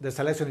think the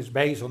selection is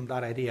based on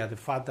that idea, the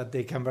fact that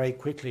they can very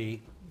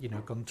quickly,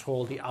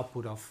 control the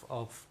output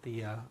of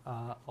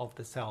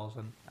the cells,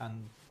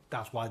 and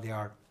that's why they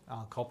are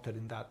co-opted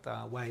in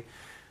that way.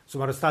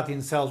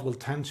 Somatostatin cells will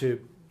tend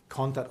to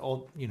contact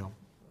all,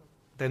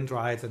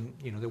 dendrites, and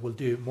they will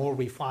do more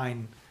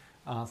refined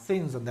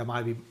things, and they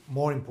might be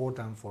more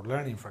important for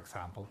learning, for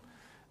example.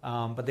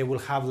 But they will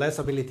have less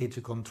ability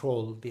to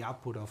control the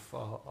output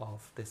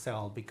of the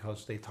cell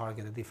because they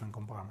target a different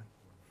compartment.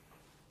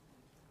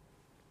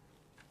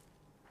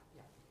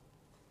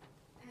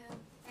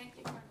 Thank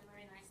you for the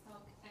very nice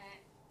talk.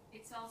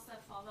 It's also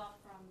a follow-up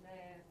from the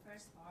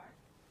first part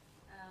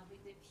with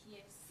the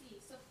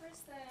PFC. So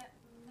first,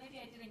 maybe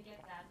I didn't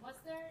get that.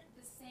 Was there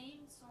the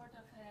same sort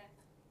of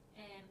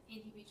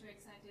inhibitory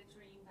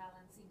excitatory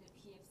imbalance in the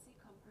PFC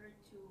compared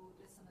to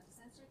the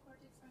somatosensory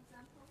cortex, for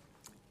example?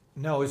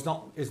 No, it's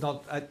not. It's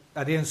not.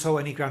 I didn't show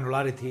any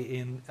granularity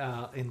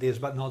in this,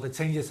 but no, the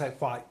changes are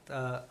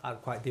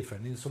quite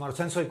different. In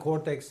somatosensory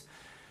cortex,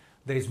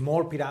 there is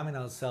more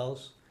pyramidal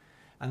cells,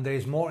 and there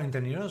is more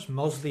interneurons,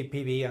 mostly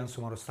PV and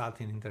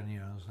somatostatin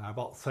interneurons,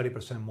 about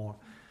 30% more.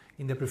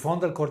 In the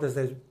prefrontal cortex,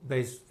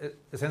 there's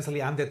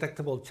essentially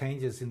undetectable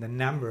changes in the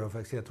number of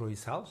excitatory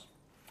cells.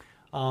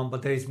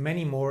 But there is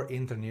many more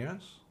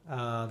interneurons.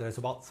 There's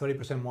about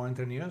 30% more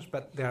interneurons,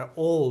 but they are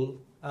all,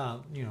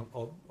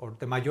 or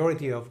the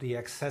majority of the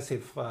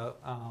excessive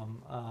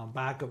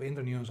back of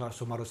interneurons are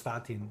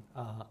somatostatin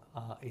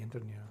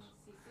interneurons.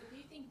 So do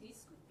you think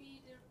this could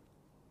be the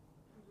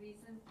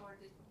reason for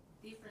the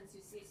difference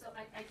you see? So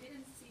I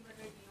didn't see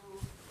whether you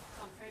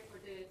compared for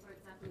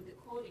example, the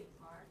coding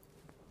part.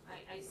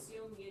 I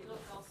assume you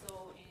looked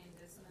also in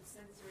the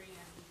somatosensory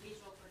and the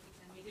visual cortex,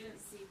 and you didn't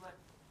see what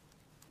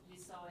you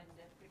saw in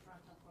the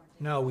prefrontal cortex.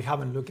 No, we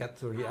haven't looked at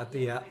the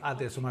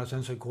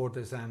somatosensory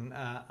cortex and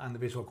the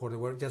visual cortex.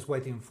 We're just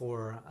waiting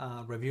for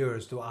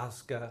reviewers to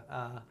ask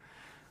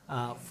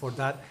for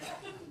that.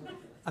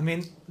 I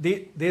mean,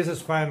 these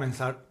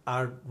experiments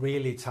are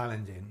really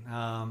challenging.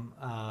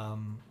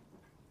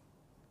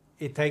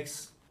 It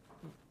takes,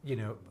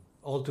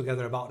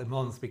 altogether about a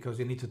month, because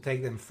you need to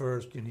take them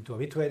first. You need to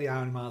habituate the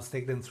animals,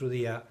 take them through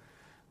the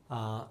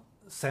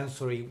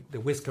the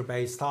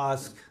whisker-based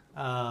task.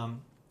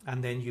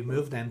 And then you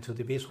move them to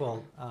the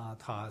visual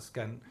task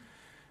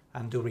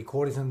and do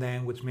recordings on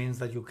them, which means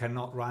that you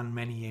cannot run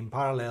many in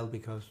parallel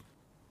because,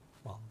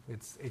 well,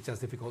 it's just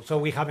difficult. So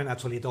we haven't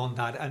actually done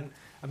that. And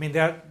I mean,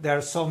 there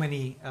are so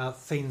many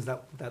things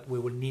that we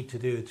will need to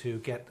do to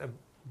get a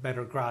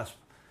better grasp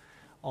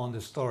on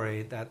the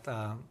story that,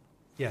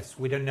 yes,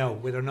 we don't know.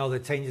 We don't know the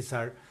changes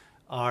are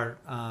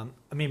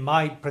I mean,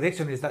 my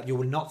prediction is that you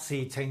will not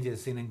see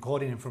changes in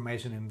encoding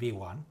information in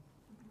V1.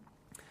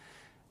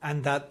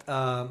 And that,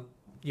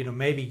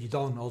 maybe you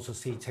don't also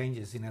see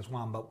changes in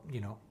S1, but,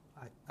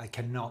 I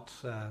cannot,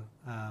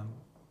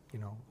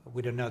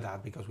 we don't know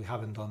that because we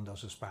haven't done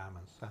those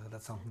experiments.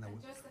 That's something that we...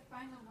 Just a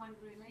final one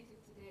related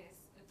to this,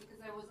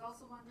 because I was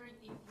also wondering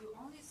if you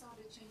only saw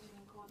the change in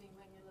encoding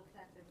when you looked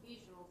at the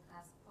visual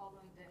task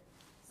following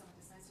some of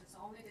the sensors, so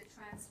only the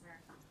transfer,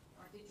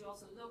 or did you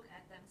also look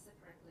at them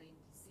separately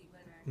to see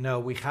whether... No,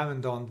 we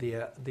haven't done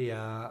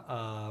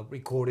the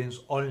recordings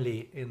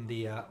only in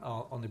the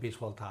on the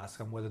visual task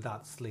and whether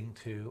that's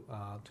linked to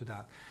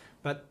that.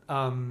 But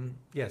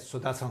yes, so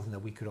that's something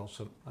that we could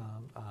also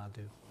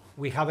do.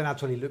 We haven't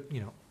actually looked.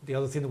 The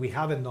other thing that we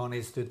haven't done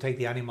is to take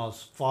the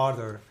animals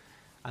farther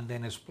and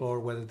then explore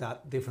whether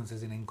that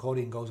differences in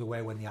encoding goes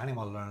away when the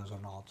animal learns or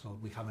not. So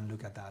we haven't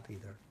looked at that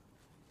either.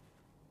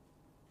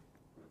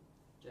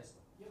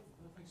 Jasper. Yeah,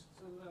 thanks.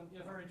 So,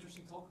 very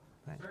interesting talk.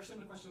 Thanks. Very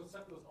similar question what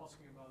Sepp was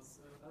asking about.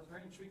 I was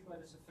very intrigued by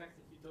this effect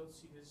that you don't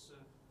see this,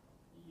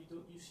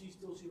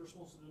 still see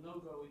response to the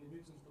no-go in the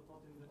mutants, but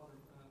not in the other,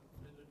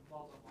 in the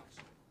wild-type mice.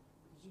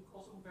 Did you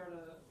also compare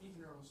the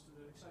interneurons to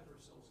the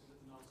excitatory cells in the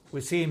analysis?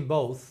 We see in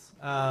both.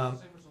 Same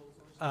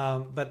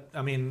result, But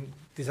I mean,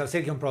 these are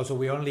silicon pro, so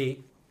we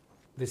only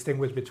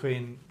distinguish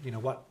between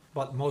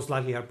what most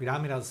likely are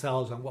pyramidal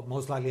cells and what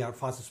most likely are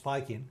fast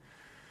spiking.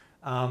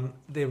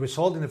 The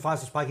result in the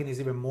fast spiking is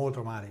even more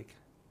dramatic.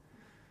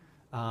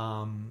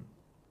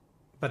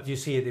 But you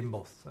see it in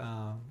both.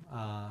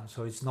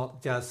 So it's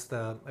not just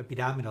a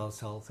pyramidal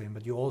cell thing,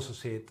 but you also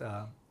see it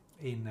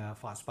in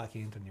fast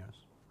spiking interneurons.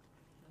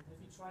 Have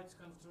you tried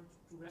kind of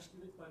to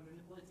rescue it by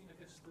manipulating, I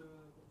guess,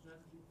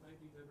 genetically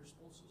maybe the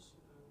responses,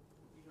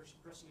 either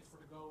suppressing it for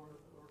the go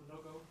or the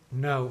no-go?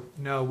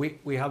 No,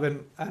 we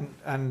haven't,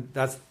 and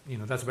that's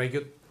that's a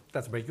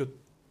very good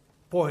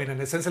point.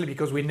 And essentially,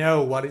 because we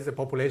know what is the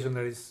population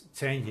that is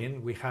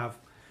changing, we have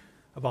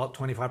about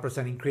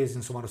 25% increase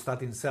in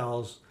somatostatin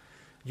cells.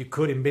 You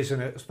could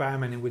envision an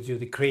experiment in which you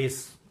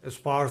decrease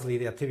sparsely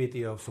the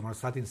activity of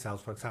somatostatin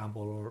cells, for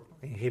example, or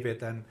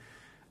inhibit and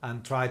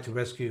try to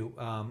rescue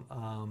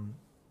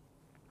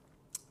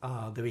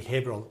the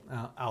behavioral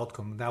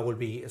outcome. That would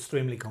be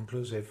extremely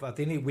conclusive. I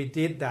think if we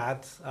did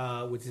that,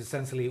 which is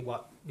essentially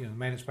what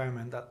main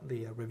experiment that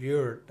the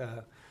reviewer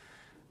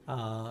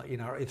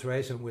in our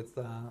iteration with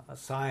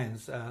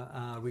science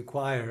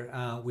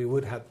require, we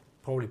would have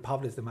probably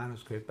published the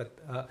manuscript.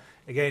 But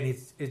again,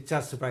 it's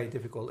just very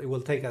difficult. It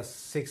will take us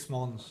 6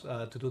 months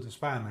to do the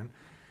experiment,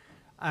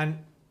 and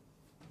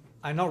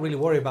I'm not really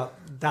worried about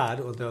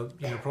that, although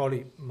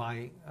probably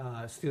my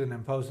student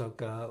and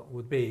postdoc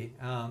would be.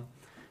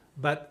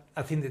 But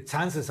I think the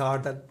chances are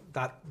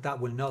that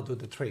will not do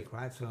the trick,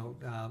 right? So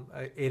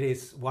it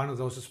is one of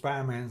those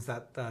experiments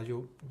that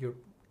you're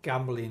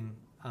gambling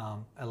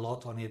a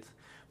lot on it.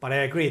 But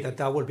I agree that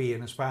will be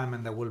an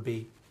experiment that will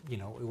be,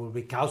 it will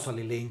be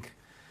causally linked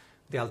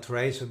the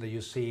alteration that you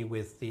see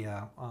with the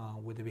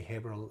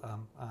behavioral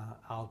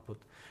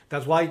output.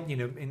 That's why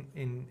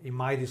in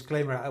my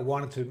disclaimer I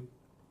wanted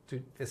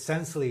to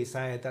essentially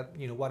say that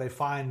what I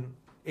find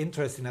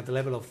interesting at the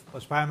level of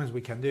experiments we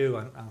can do,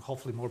 and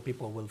hopefully more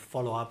people will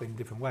follow up in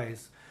different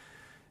ways,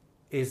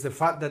 is the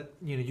fact that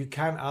you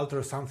can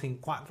alter something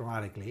quite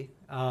dramatically,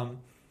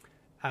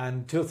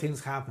 and two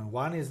things happen.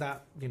 One is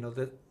that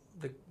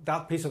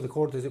that piece of the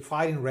cortex, the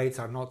firing rates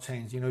are not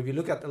changed. If you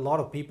look at a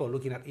lot of people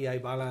looking at EI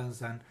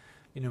balance, and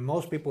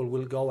most people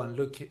will go and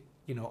look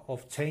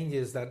of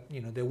changes that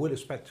they would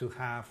expect to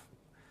have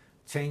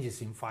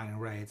changes in firing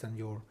rates, and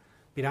your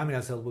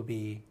pyramidal cell will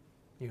be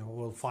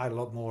will fire a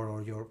lot more,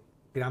 or your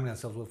pyramidal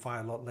cells will fire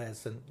a lot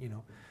less. And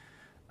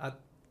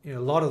a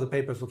lot of the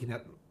papers looking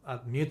at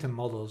mutant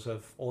models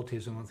of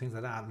autism and things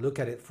like that look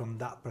at it from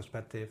that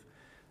perspective.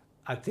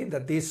 I think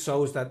that this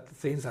shows that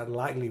things are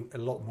likely a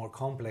lot more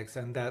complex,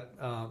 and that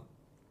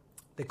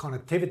the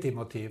connectivity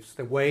motifs,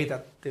 the way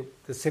that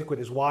the circuit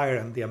is wired,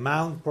 and the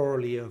amount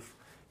probably of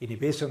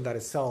inhibition that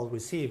a cell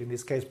receives, in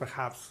this case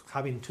perhaps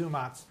having too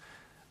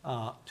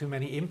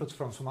many inputs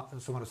from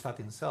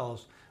somatostatin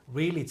cells,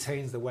 really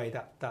change the way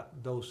that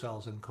those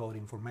cells encode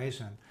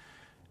information.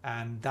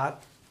 And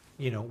that,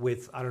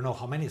 with I don't know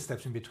how many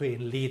steps in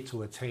between, lead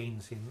to a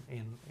change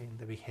in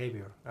the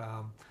behavior.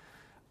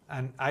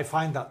 And I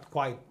find that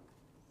quite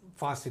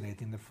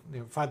fascinating,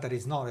 the fact that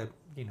it's not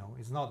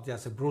it's not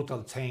just a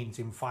brutal change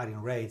in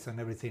firing rates and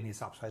everything is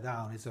upside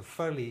down. It's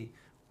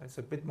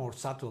a bit more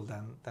subtle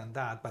than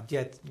that, but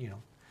yet you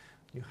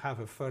have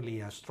a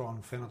fairly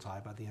strong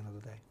phenotype at the end of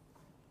the day.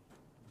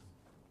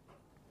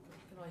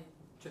 Can I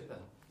chip in?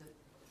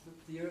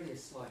 The earlier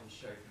slide you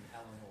showed from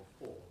Eleanor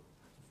 4,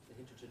 the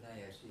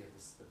heterogeneity of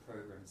the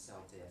programmed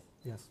cell death.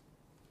 Yes.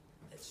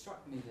 It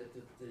struck me that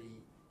the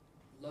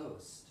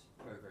lowest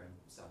programmed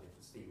cell death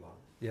was V1.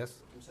 Yes.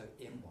 Also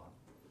M1.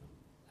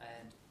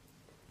 And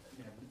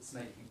this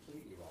may be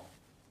completely wrong,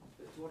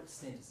 but to what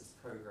extent is this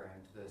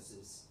programmed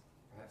versus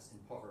perhaps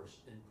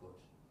impoverished input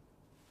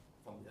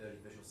from the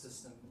early visual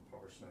system,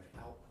 impoverished motor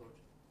output?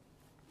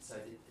 So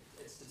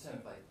it's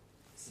determined by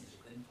essential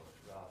input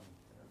rather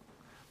than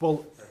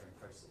programming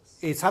process.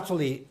 It's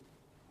actually,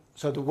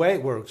 so the way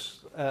it works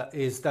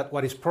is that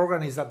what is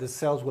programmed is that the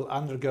cells will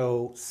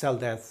undergo cell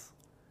death.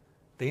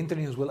 The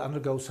interneurons will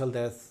undergo cell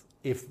death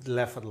if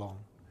left alone.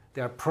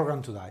 They are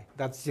programmed to die.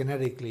 That's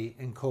genetically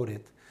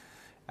encoded.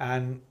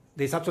 And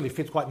this actually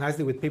fits quite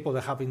nicely with people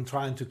that have been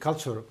trying to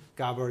culture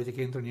GABAergic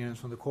interneurons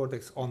from the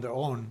cortex on their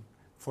own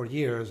for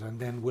years, and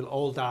then will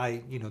all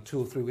die 2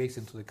 or 3 weeks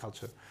into the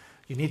culture.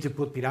 You need to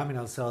put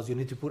pyramidal cells, you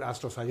need to put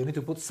astrocytes, you need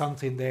to put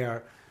something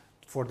there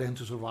for them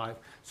to survive.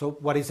 So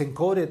what is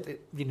encoded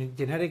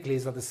genetically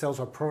is that the cells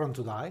are programmed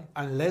to die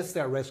unless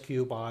they are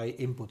rescued by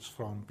inputs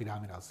from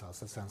pyramidal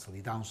cells,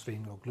 essentially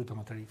downstream or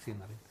glutamatergic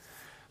signaling.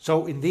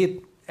 So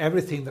indeed,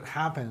 everything that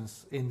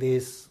happens in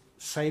this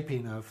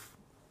shaping of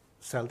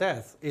cell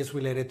death is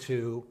related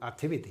to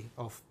activity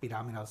of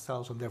pyramidal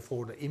cells and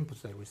therefore the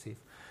inputs they receive.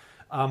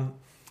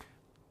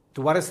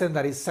 To what extent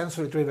that is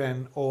sensory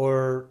driven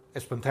or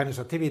spontaneous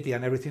activity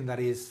and everything that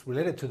is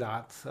related to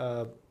that,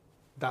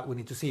 that we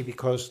need to see,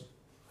 because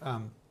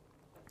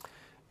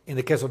in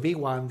the case of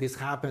B1, this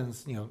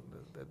happens, the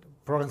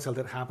program cell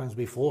that happens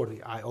before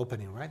the eye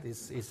opening, right?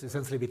 It's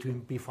essentially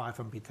between B5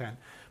 and B10.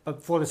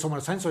 But for the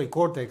somatosensory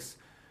cortex,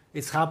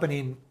 it's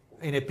happening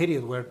in a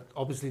period where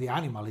obviously the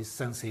animal is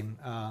sensing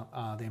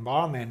the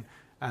environment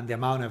and the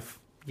amount of,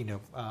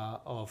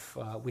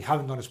 we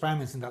haven't done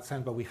experiments in that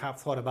sense, but we have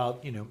thought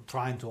about,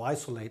 trying to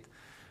isolate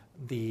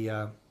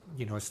the,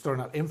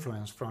 external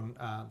influence from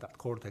that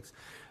cortex.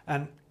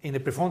 And in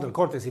the prefrontal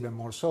cortex, even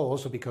more so,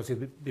 also because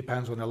it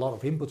depends on a lot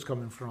of inputs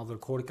coming from other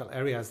cortical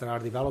areas that are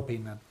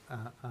developing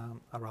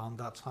around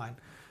that time.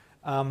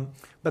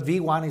 But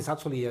V1 is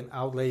actually an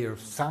outlier.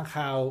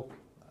 Somehow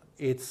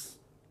it's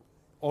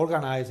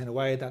organized in a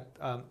way that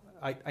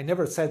I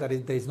never said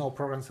that there is no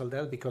program cell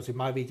death, because it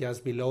might be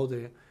just below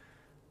the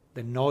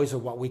noise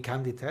of what we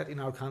can detect in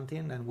our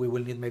canteen, and we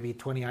will need maybe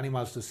 20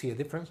 animals to see a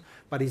difference,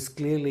 but it's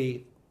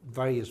clearly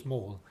very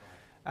small.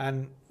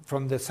 And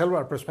from the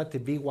cellular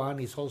perspective,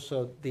 V1 is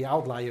also the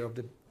outlier of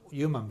the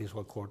human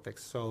visual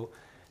cortex. So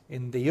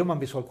in the human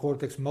visual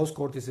cortex, most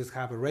cortices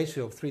have a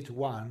ratio of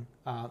 3:1.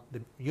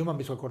 The human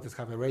visual cortex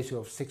have a ratio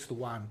of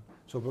 6:1.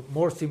 So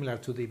more similar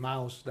to the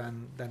mouse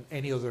than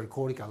any other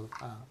cortical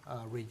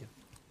region.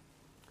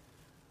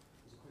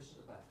 There's a question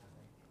at the back, I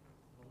think.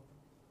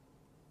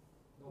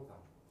 No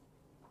problem.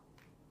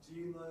 Do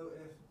you know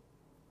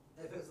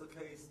if it's the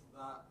case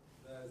that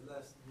there's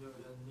less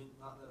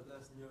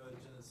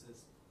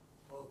neurogenesis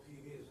of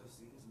PV,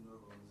 especially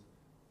interneurons?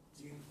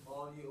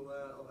 Are you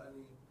aware of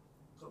any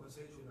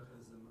compensatory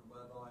mechanism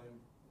whereby,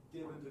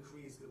 given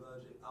decreased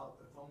convergent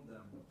output from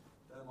them,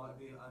 there might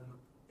be an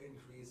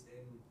increase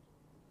in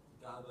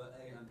GABA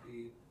A and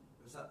B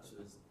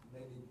receptors?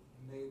 Maybe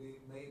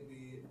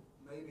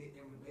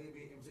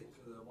in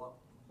particular,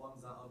 ones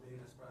that are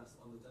being expressed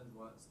on the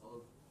dendrites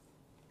of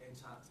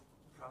intact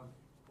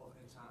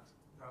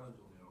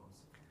pyramidal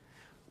neurons.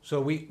 So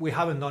we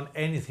haven't done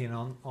anything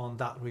on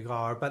that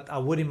regard, but I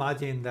would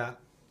imagine that,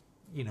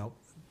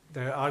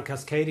 there are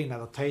cascading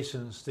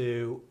adaptations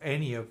to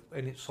any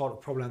sort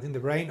of problem. I think the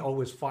brain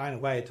always finds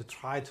a way to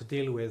try to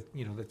deal with,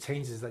 the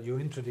changes that you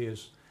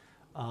introduce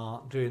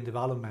during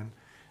development.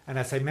 And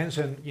as I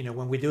mentioned,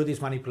 when we do these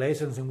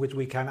manipulations in which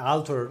we can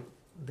alter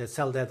the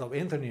cell death of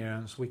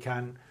interneurons, we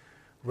can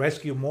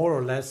rescue more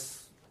or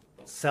less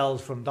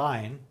cells from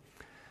dying.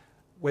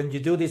 When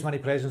you do these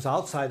manipulations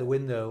outside the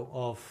window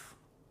of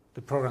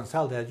the programmed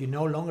cell death, you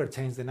no longer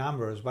change the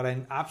numbers, but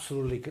I'm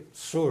absolutely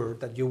sure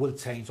that you will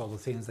change all the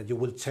things, that you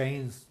will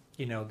change,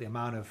 the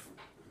amount of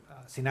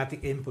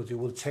synaptic inputs, you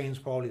will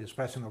change probably the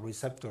expression of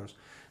receptors.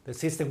 The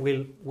system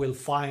will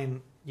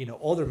find,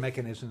 other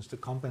mechanisms to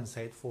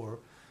compensate for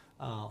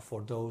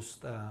those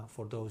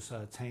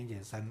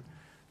changes. And,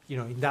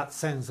 in that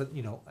sense,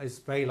 it's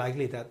very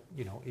likely that,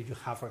 if you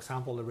have, for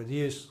example, a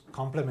reduced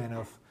complement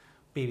of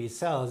PV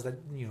cells, that,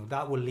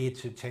 that will lead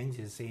to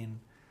changes in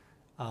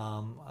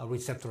a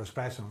receptor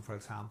expression, for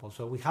example.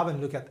 So we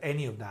haven't looked at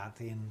any of that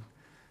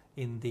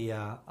in the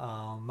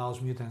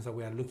mouse mutants that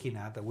we are looking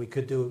at. That we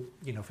could do,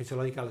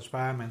 physiological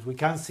experiments. We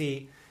can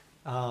see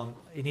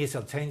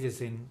initial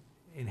changes in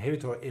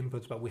inhibitor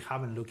inputs, but we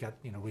haven't looked at,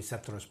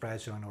 receptor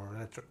expression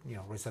or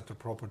receptor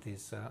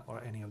properties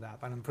or any of that.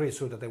 But I'm pretty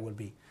sure that there will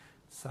be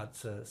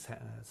such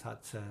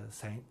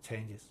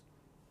changes.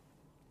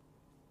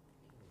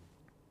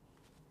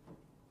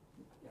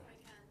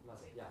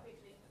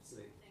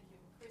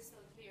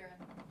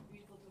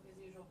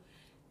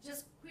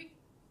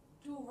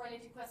 Two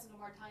related questions on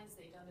Martin's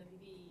data on the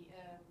PV,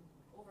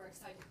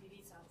 overexcited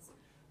PV cells.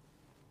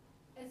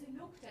 As you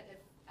looked at the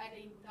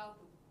input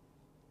output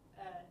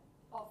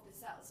of the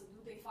cells, so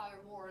do they fire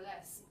more or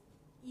less,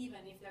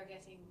 even if they're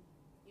getting,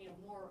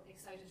 more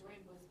excitatory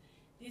inputs?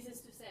 This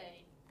is to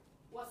say,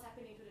 what's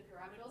happening to the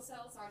pyramidal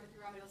cells? Are the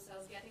pyramidal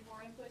cells getting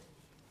more input?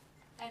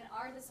 And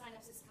are the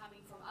synapses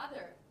coming from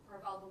other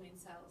parvalbumin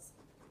cells?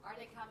 Are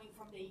they coming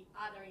from the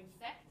other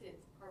infected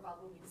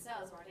parvalbumin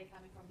cells, or are they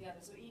coming from the other?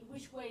 So in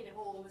which way the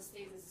whole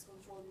homeostasis is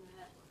controlled in the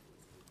network?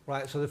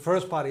 Right. So the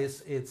first part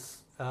is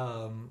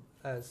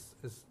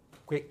as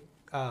quick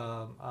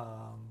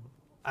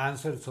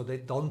answer. So they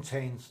don't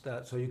change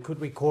that. So you could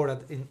record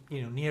that in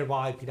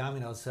nearby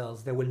pyramidal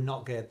cells, they will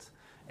not get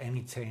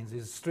any change.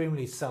 It's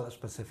extremely cell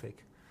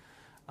specific.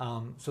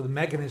 So the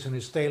mechanism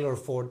is tailored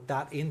for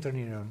that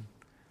interneuron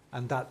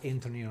and that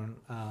interneuron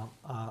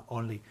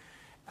only.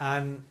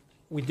 And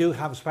we do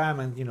have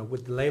experiments,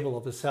 with the label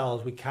of the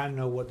cells. We can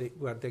know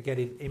where they're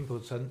getting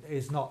inputs, and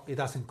it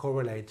doesn't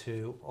correlate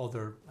to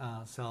other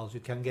cells.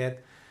 You can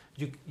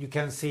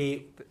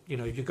see,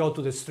 if you go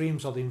to the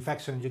streams of the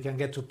infection, you can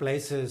get to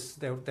places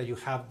that you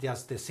have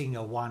just the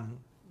single one,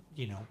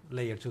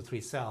 layer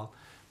 2-3 cell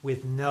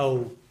with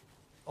no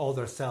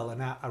other cell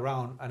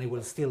around, and it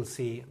will still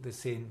see the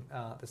same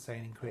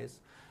increase.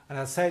 And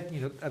as I said,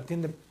 I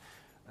think the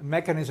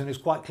mechanism is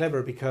quite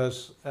clever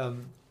because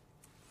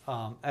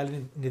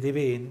Ellen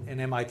Nidivi in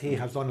MIT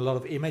has done a lot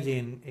of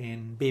imaging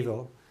in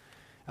vivo.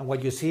 And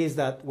what you see is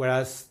that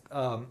whereas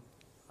PV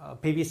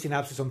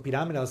synapses on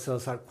pyramidal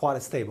cells are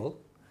quite stable,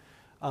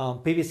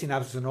 PV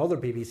synapses and other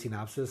PV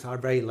synapses are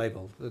very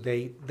labile.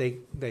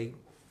 They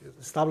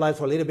stabilize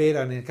for a little bit,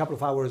 and in a couple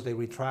of hours they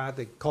retract,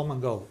 they come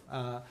and go.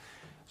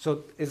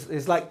 So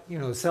it's like,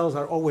 cells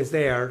are always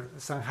there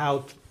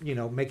somehow,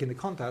 making the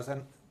contacts.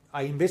 And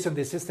I envision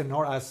this system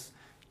not as,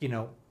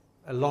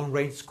 a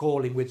long-range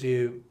call in which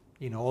you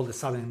all of a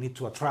sudden need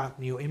to attract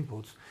new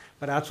inputs,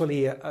 but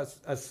actually as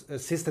a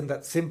system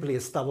that simply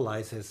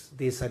stabilizes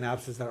these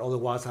synapses that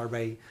otherwise are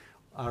very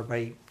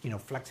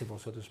flexible,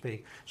 so to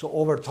speak. So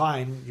over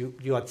time,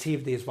 you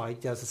achieve this by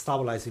just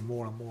stabilizing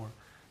more and more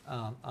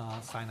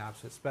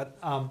synapses.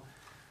 But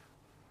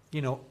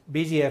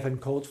BGF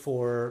encodes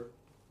for,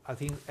 I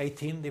think,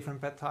 18 different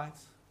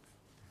peptides.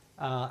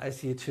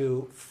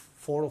 SU2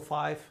 4 or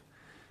 5.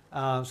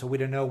 So we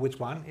don't know which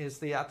one is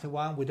the active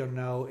one. We don't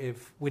know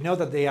we know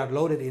that they are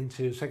loaded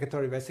into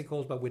secretory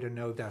vesicles, but we don't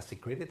know if they're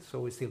secreted. So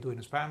we're still doing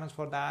experiments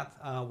for that.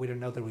 We don't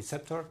know the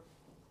receptor.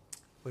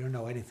 We don't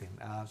know anything.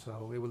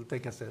 So it will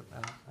take us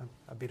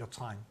a bit of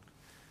time.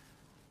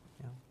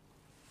 Yeah.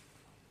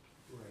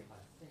 Great.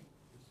 I think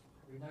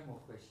there's no more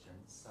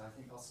questions. So I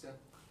think Oscar.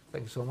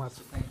 Thank you so much.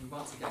 So thank you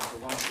once again for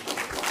wonderful.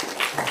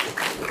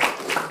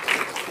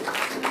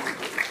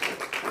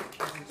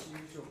 As is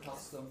usual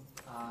custom,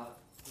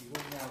 we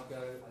will now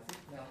go. I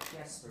think now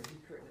Jasper, if you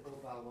correct that all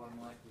bar one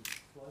might be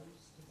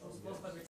closed.